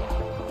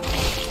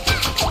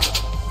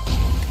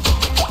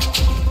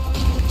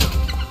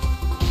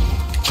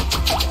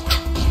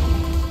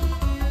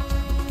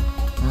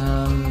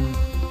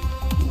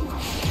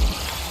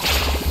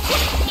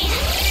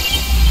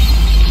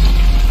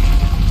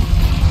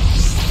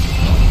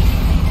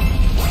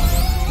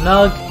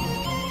 Nug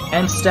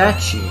and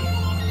statue.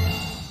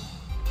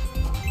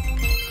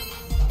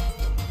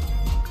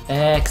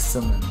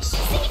 Excellent.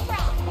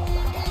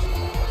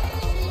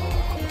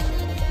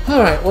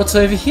 Alright, what's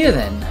over here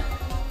then?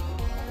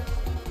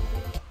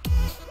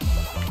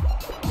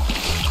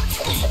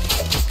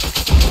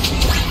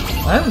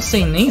 I haven't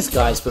seen these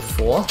guys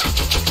before.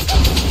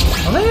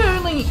 Are they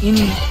only in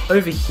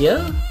over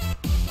here?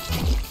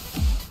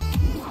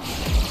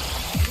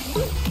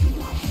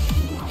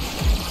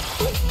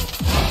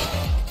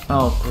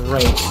 Oh,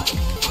 great.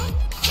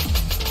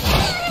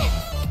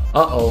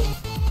 Uh-oh.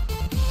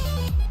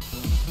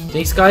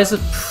 These guys are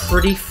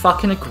pretty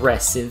fucking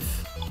aggressive.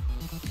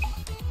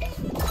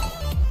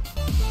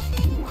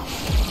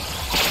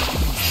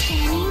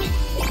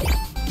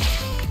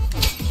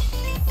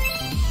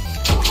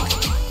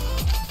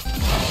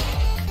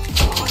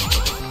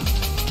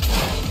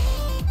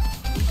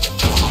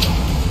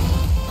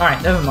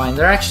 Alright, never mind.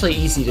 They're actually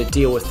easy to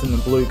deal with than the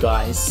blue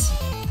guys.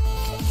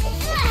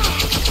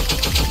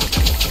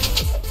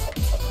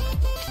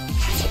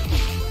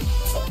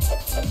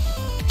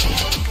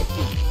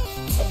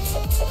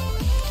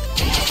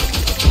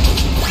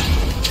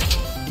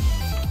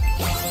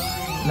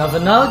 Another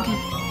nug.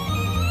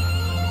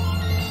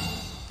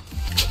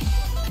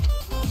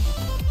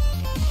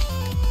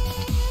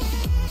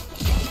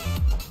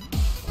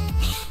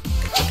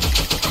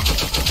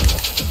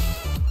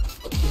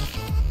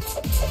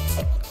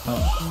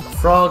 Oh,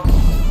 frog.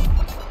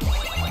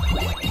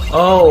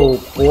 Oh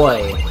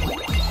boy.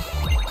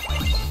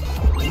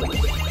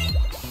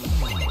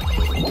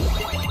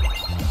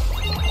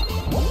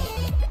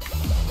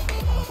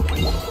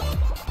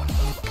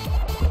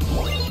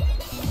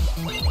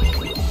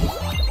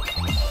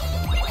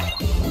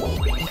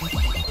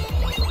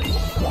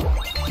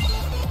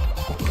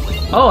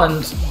 Oh,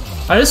 and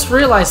I just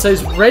realized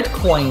those red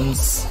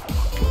coins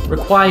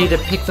require you to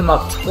pick them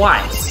up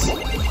twice.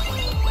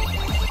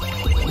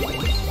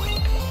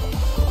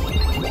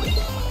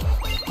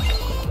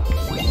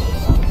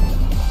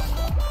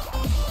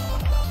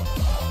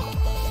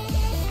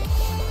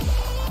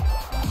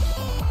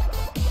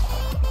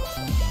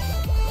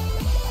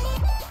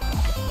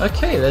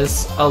 Okay,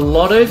 there's a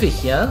lot over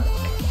here.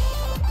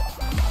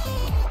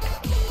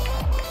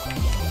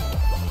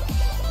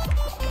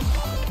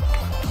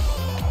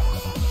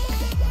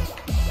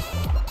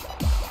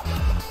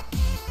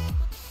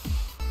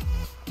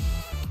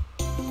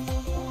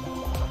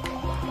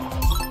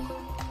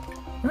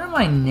 Where am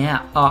I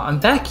now? Oh, I'm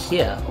back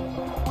here.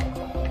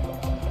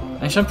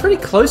 Actually, I'm pretty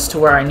close to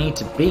where I need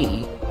to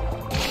be.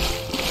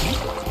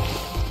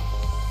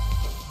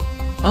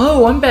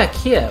 Oh, I'm back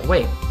here.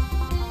 Wait.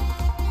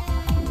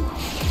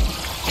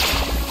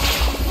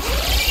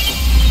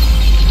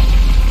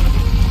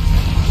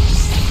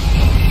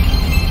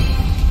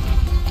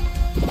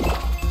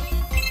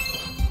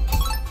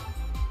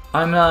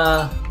 I'm,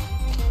 Mount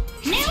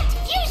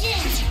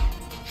Fusion!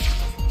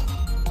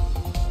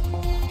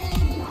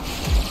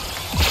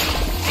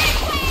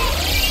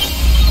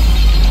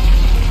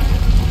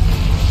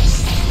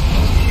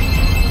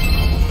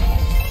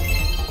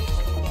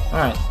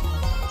 Alright.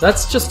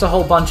 That's just a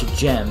whole bunch of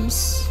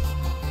gems.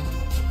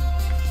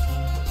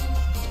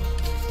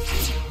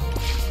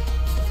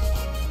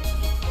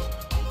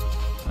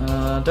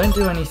 Don't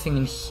do anything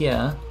in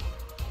here.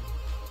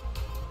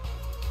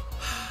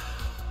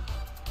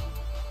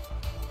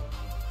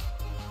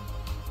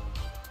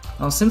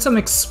 Oh, since I'm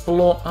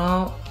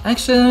oh,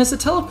 actually there's a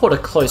teleporter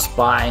close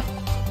by.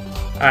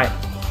 Alright.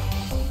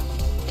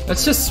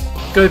 Let's just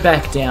go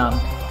back down.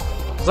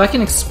 Because I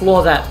can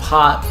explore that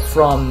part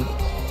from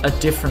a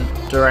different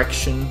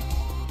direction.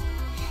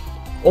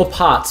 Or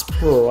parts,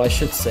 plural, I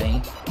should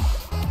say.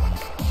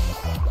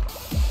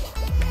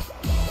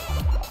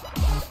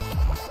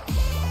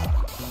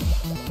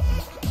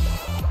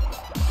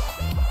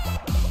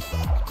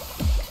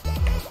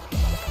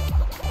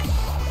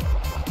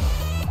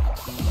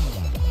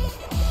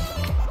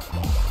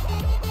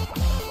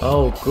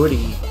 Oh,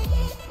 goody.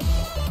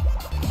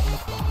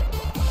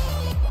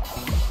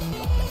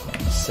 Yeah,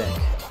 sick.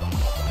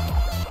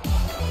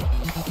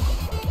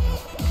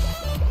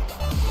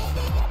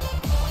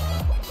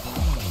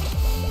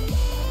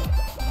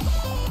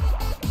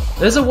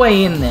 There's a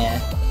way in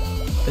there.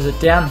 Is it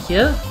down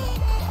here?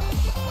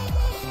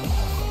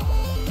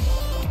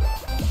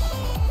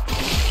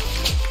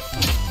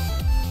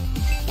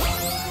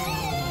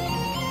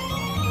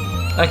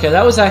 Okay,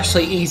 that was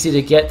actually easier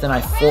to get than I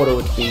thought it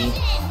would be.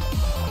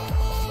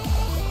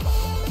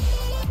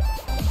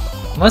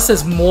 Unless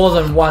there's more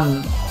than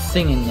one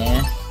thing in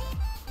there.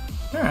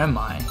 Where am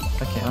I?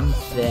 Okay, I'm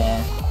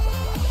there.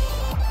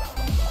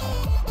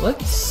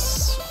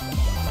 Let's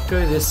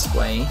go this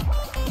way.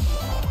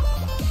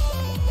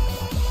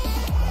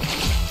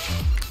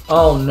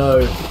 Oh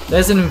no,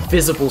 there's an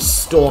invisible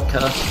stalker.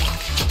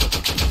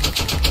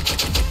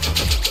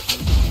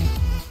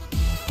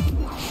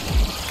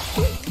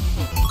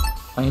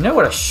 Oh, you know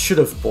what I should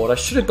have bought? I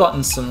should have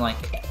gotten some, like...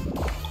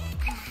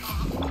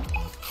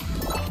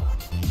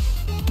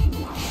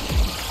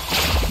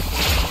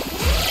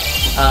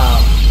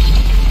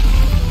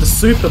 the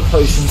super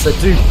potions that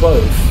do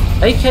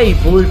both, aka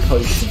blue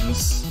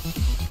potions.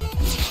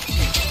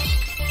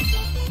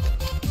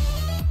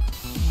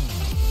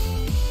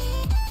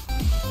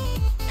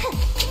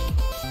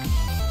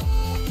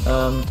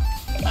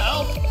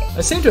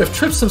 I seem to have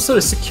tripped some sort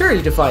of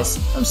security device.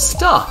 I'm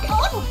stuck.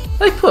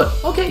 Hey,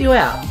 I'll get you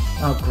out.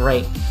 Oh,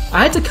 great.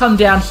 I had to come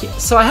down here.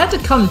 So I had to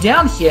come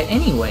down here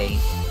anyway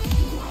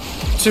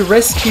to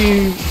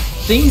rescue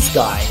these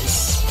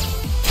guys.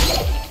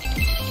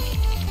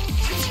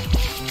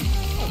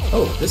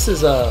 Oh, this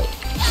is a...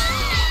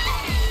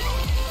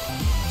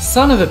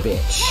 son of a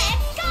bitch.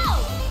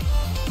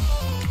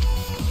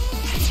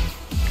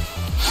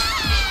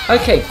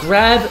 Okay,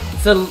 grab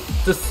the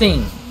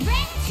thing.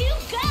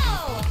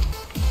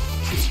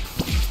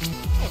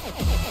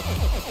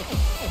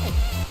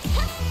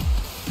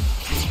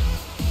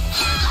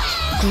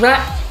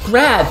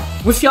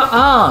 Grab with your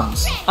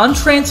arms.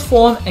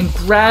 Untransform and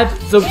grab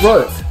the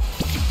rope.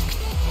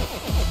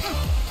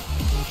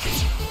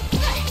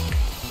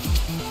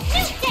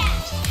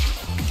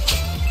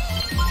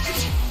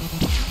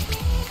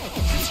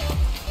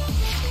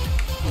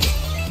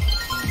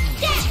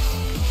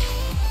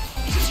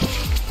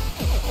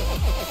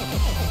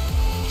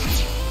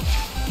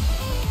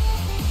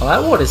 Oh,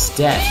 that water's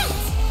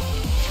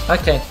death.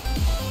 Okay.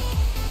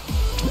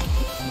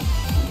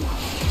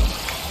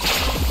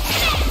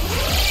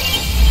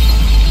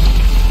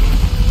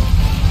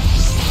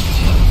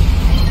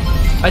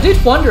 I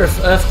did wonder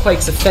if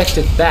earthquakes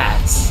affected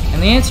bats,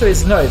 and the answer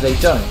is no, they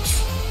don't.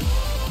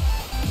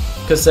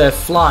 Because they're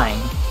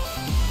flying.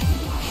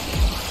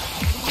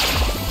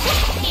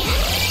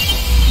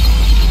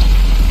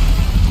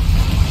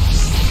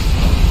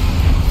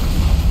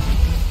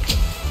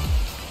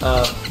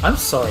 I'm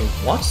sorry,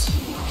 what?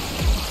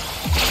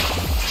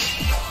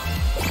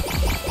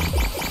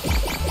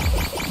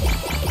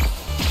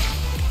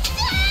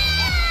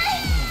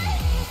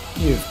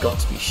 You've got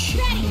to be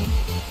shitting me.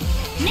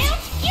 Mount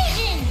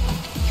Fusion!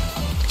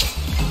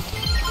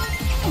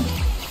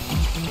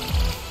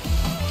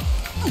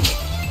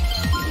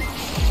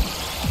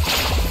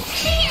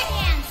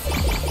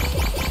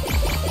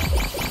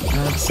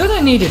 It said I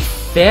needed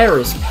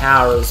Fairy's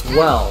power as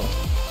well.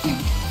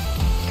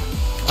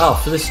 Oh,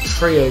 for this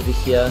tree over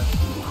here.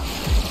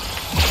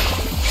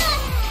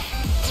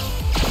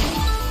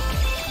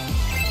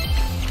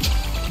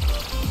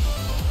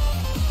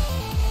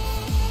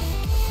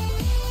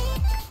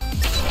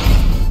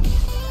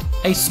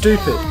 Hey,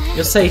 stupid.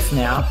 You're safe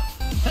now.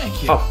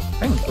 Thank you. Oh,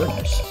 thank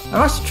goodness. I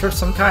must have tripped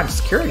some kind of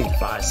security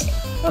device.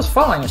 I was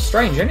following a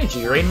strange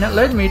energy reading that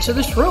led me to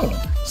this room.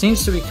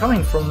 Seems to be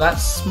coming from that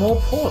small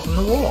port in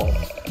the wall.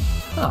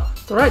 Huh,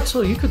 the right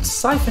tool, you could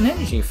siphon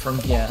energy from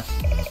here.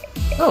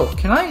 Oh,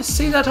 can I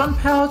see that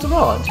unpowered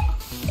rod?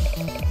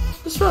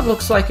 This rod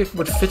looks like it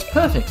would fit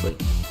perfectly.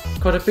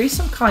 Could it be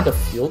some kind of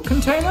fuel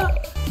container?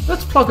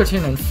 Let's plug it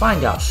in and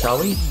find out, shall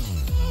we?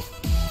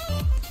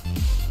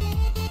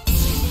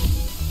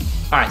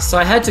 Alright, so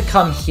I had to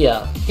come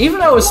here.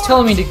 Even though it was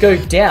telling me to go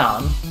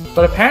down,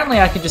 but apparently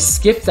I could just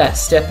skip that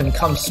step and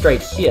come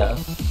straight here.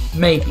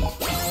 Maybe.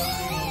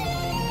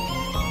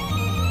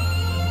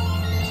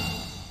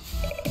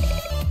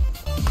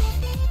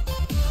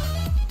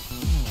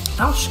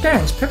 Our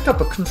scans picked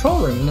up a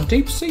control room in the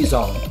deep sea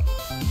zone.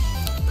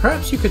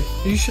 Perhaps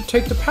you should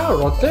take the power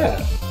rod there.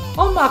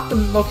 I'll mark the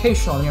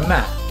location on your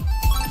map.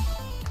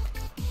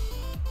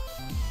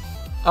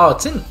 Oh,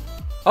 it's in...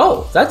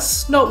 Oh,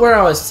 that's not where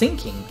I was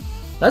thinking.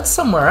 That's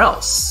somewhere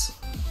else.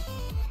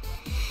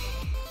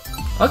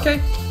 Okay.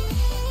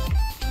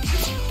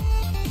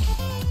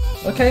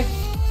 Okay.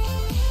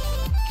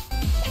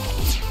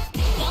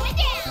 Going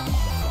down!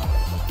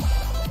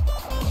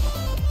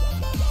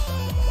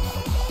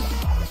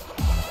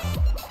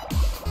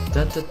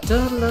 Da da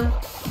da da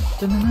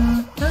da da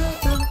da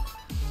da.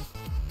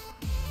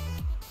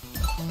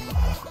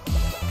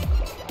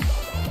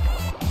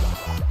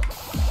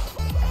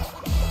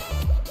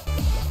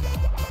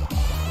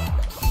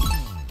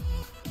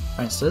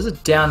 Alright, so there's a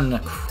down and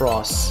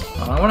across.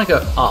 I want to go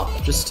up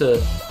just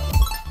to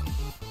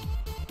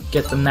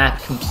get the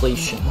map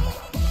completion.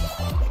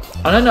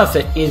 I don't know if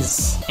it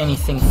is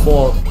anything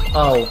for...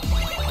 Oh.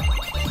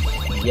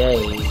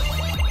 Yay.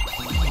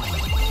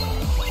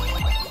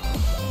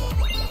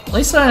 At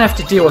least I don't have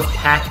to deal with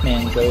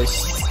Pac-Man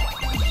ghosts.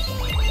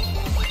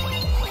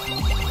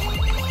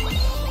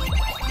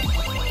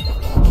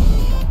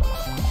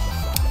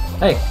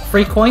 Hey,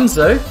 free coins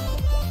though.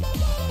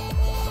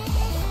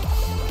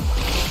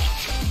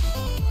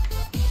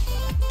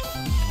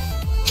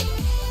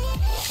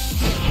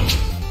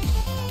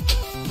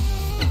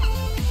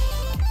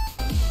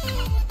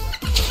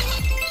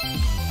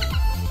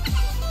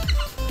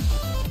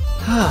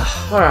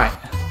 Alright,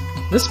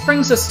 this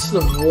brings us to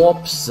the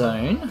warp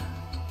zone.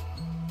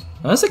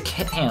 Oh, there's a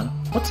cave.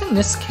 What's in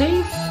this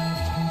cave?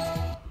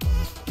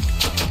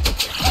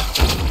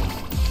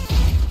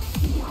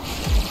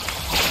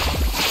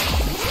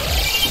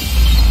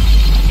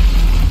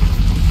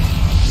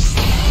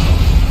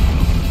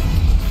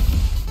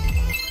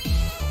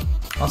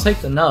 I'll take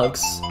the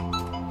nugs.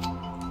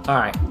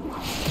 Alright.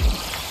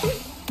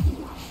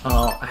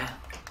 Oh,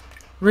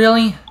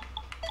 really?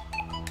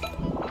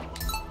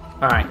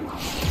 Alright.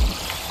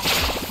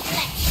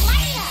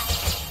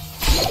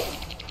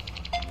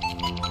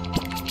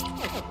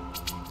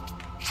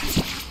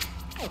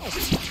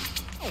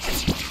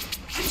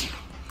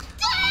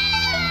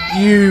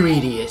 You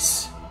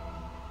idiots.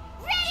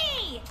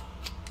 Ready!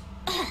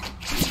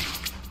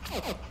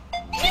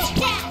 New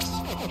dash!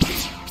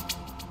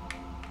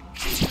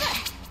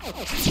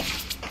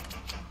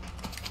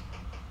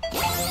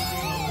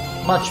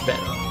 Much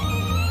better.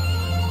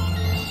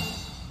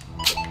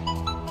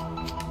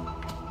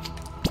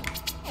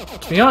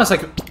 To be honest, I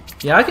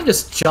can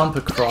just jump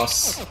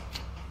across.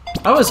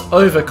 I was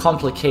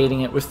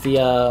overcomplicating it with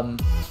the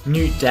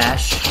Newt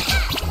dash.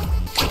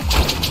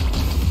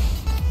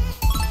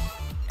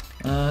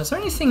 Is there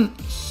anything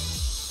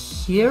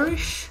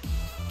here-ish?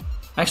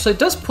 Actually, it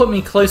does put me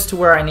close to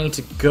where I need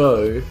to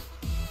go,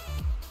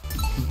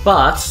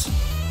 but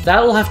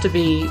that will have to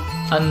be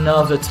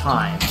another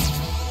time.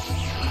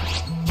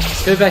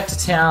 Let's go back to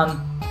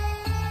town.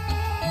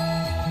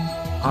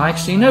 I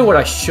actually know what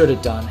I should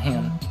have done. Hang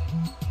on.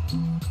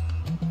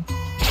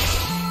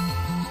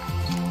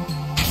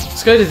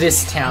 Let's go to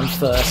this town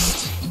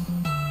first.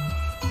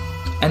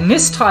 And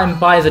this time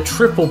buy the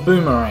triple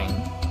boomerang.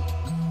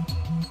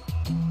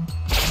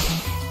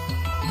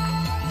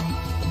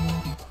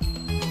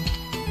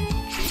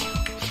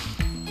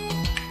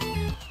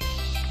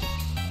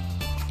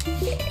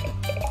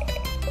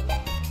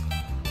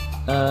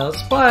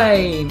 Let's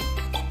buy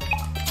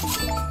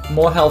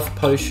more health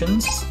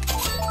potions,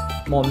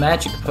 more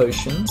magic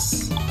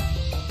potions.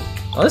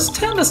 Oh, this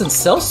town doesn't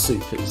sell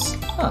supers.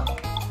 Huh.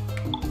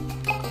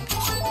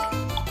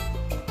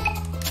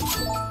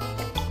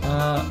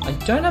 I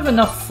don't have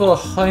enough for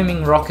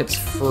homing rockets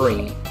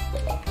free.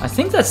 I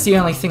think that's the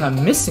only thing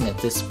I'm missing at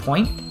this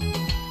point.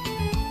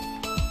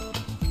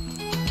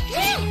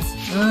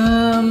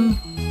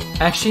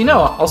 Actually,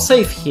 no, I'll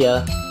save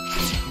here.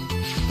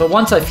 But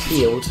once I've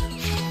healed.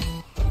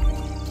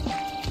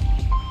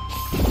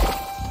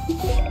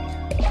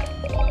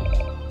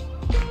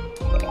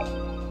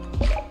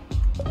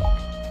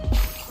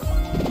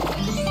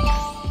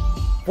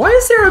 Why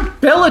is there a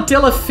Bella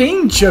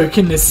Delphine joke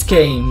in this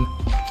game?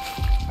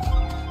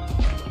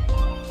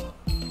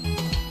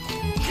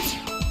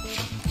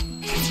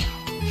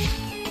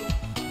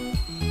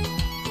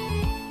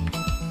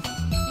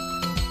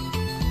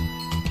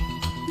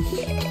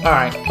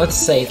 Alright, let's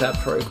save that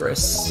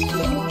progress.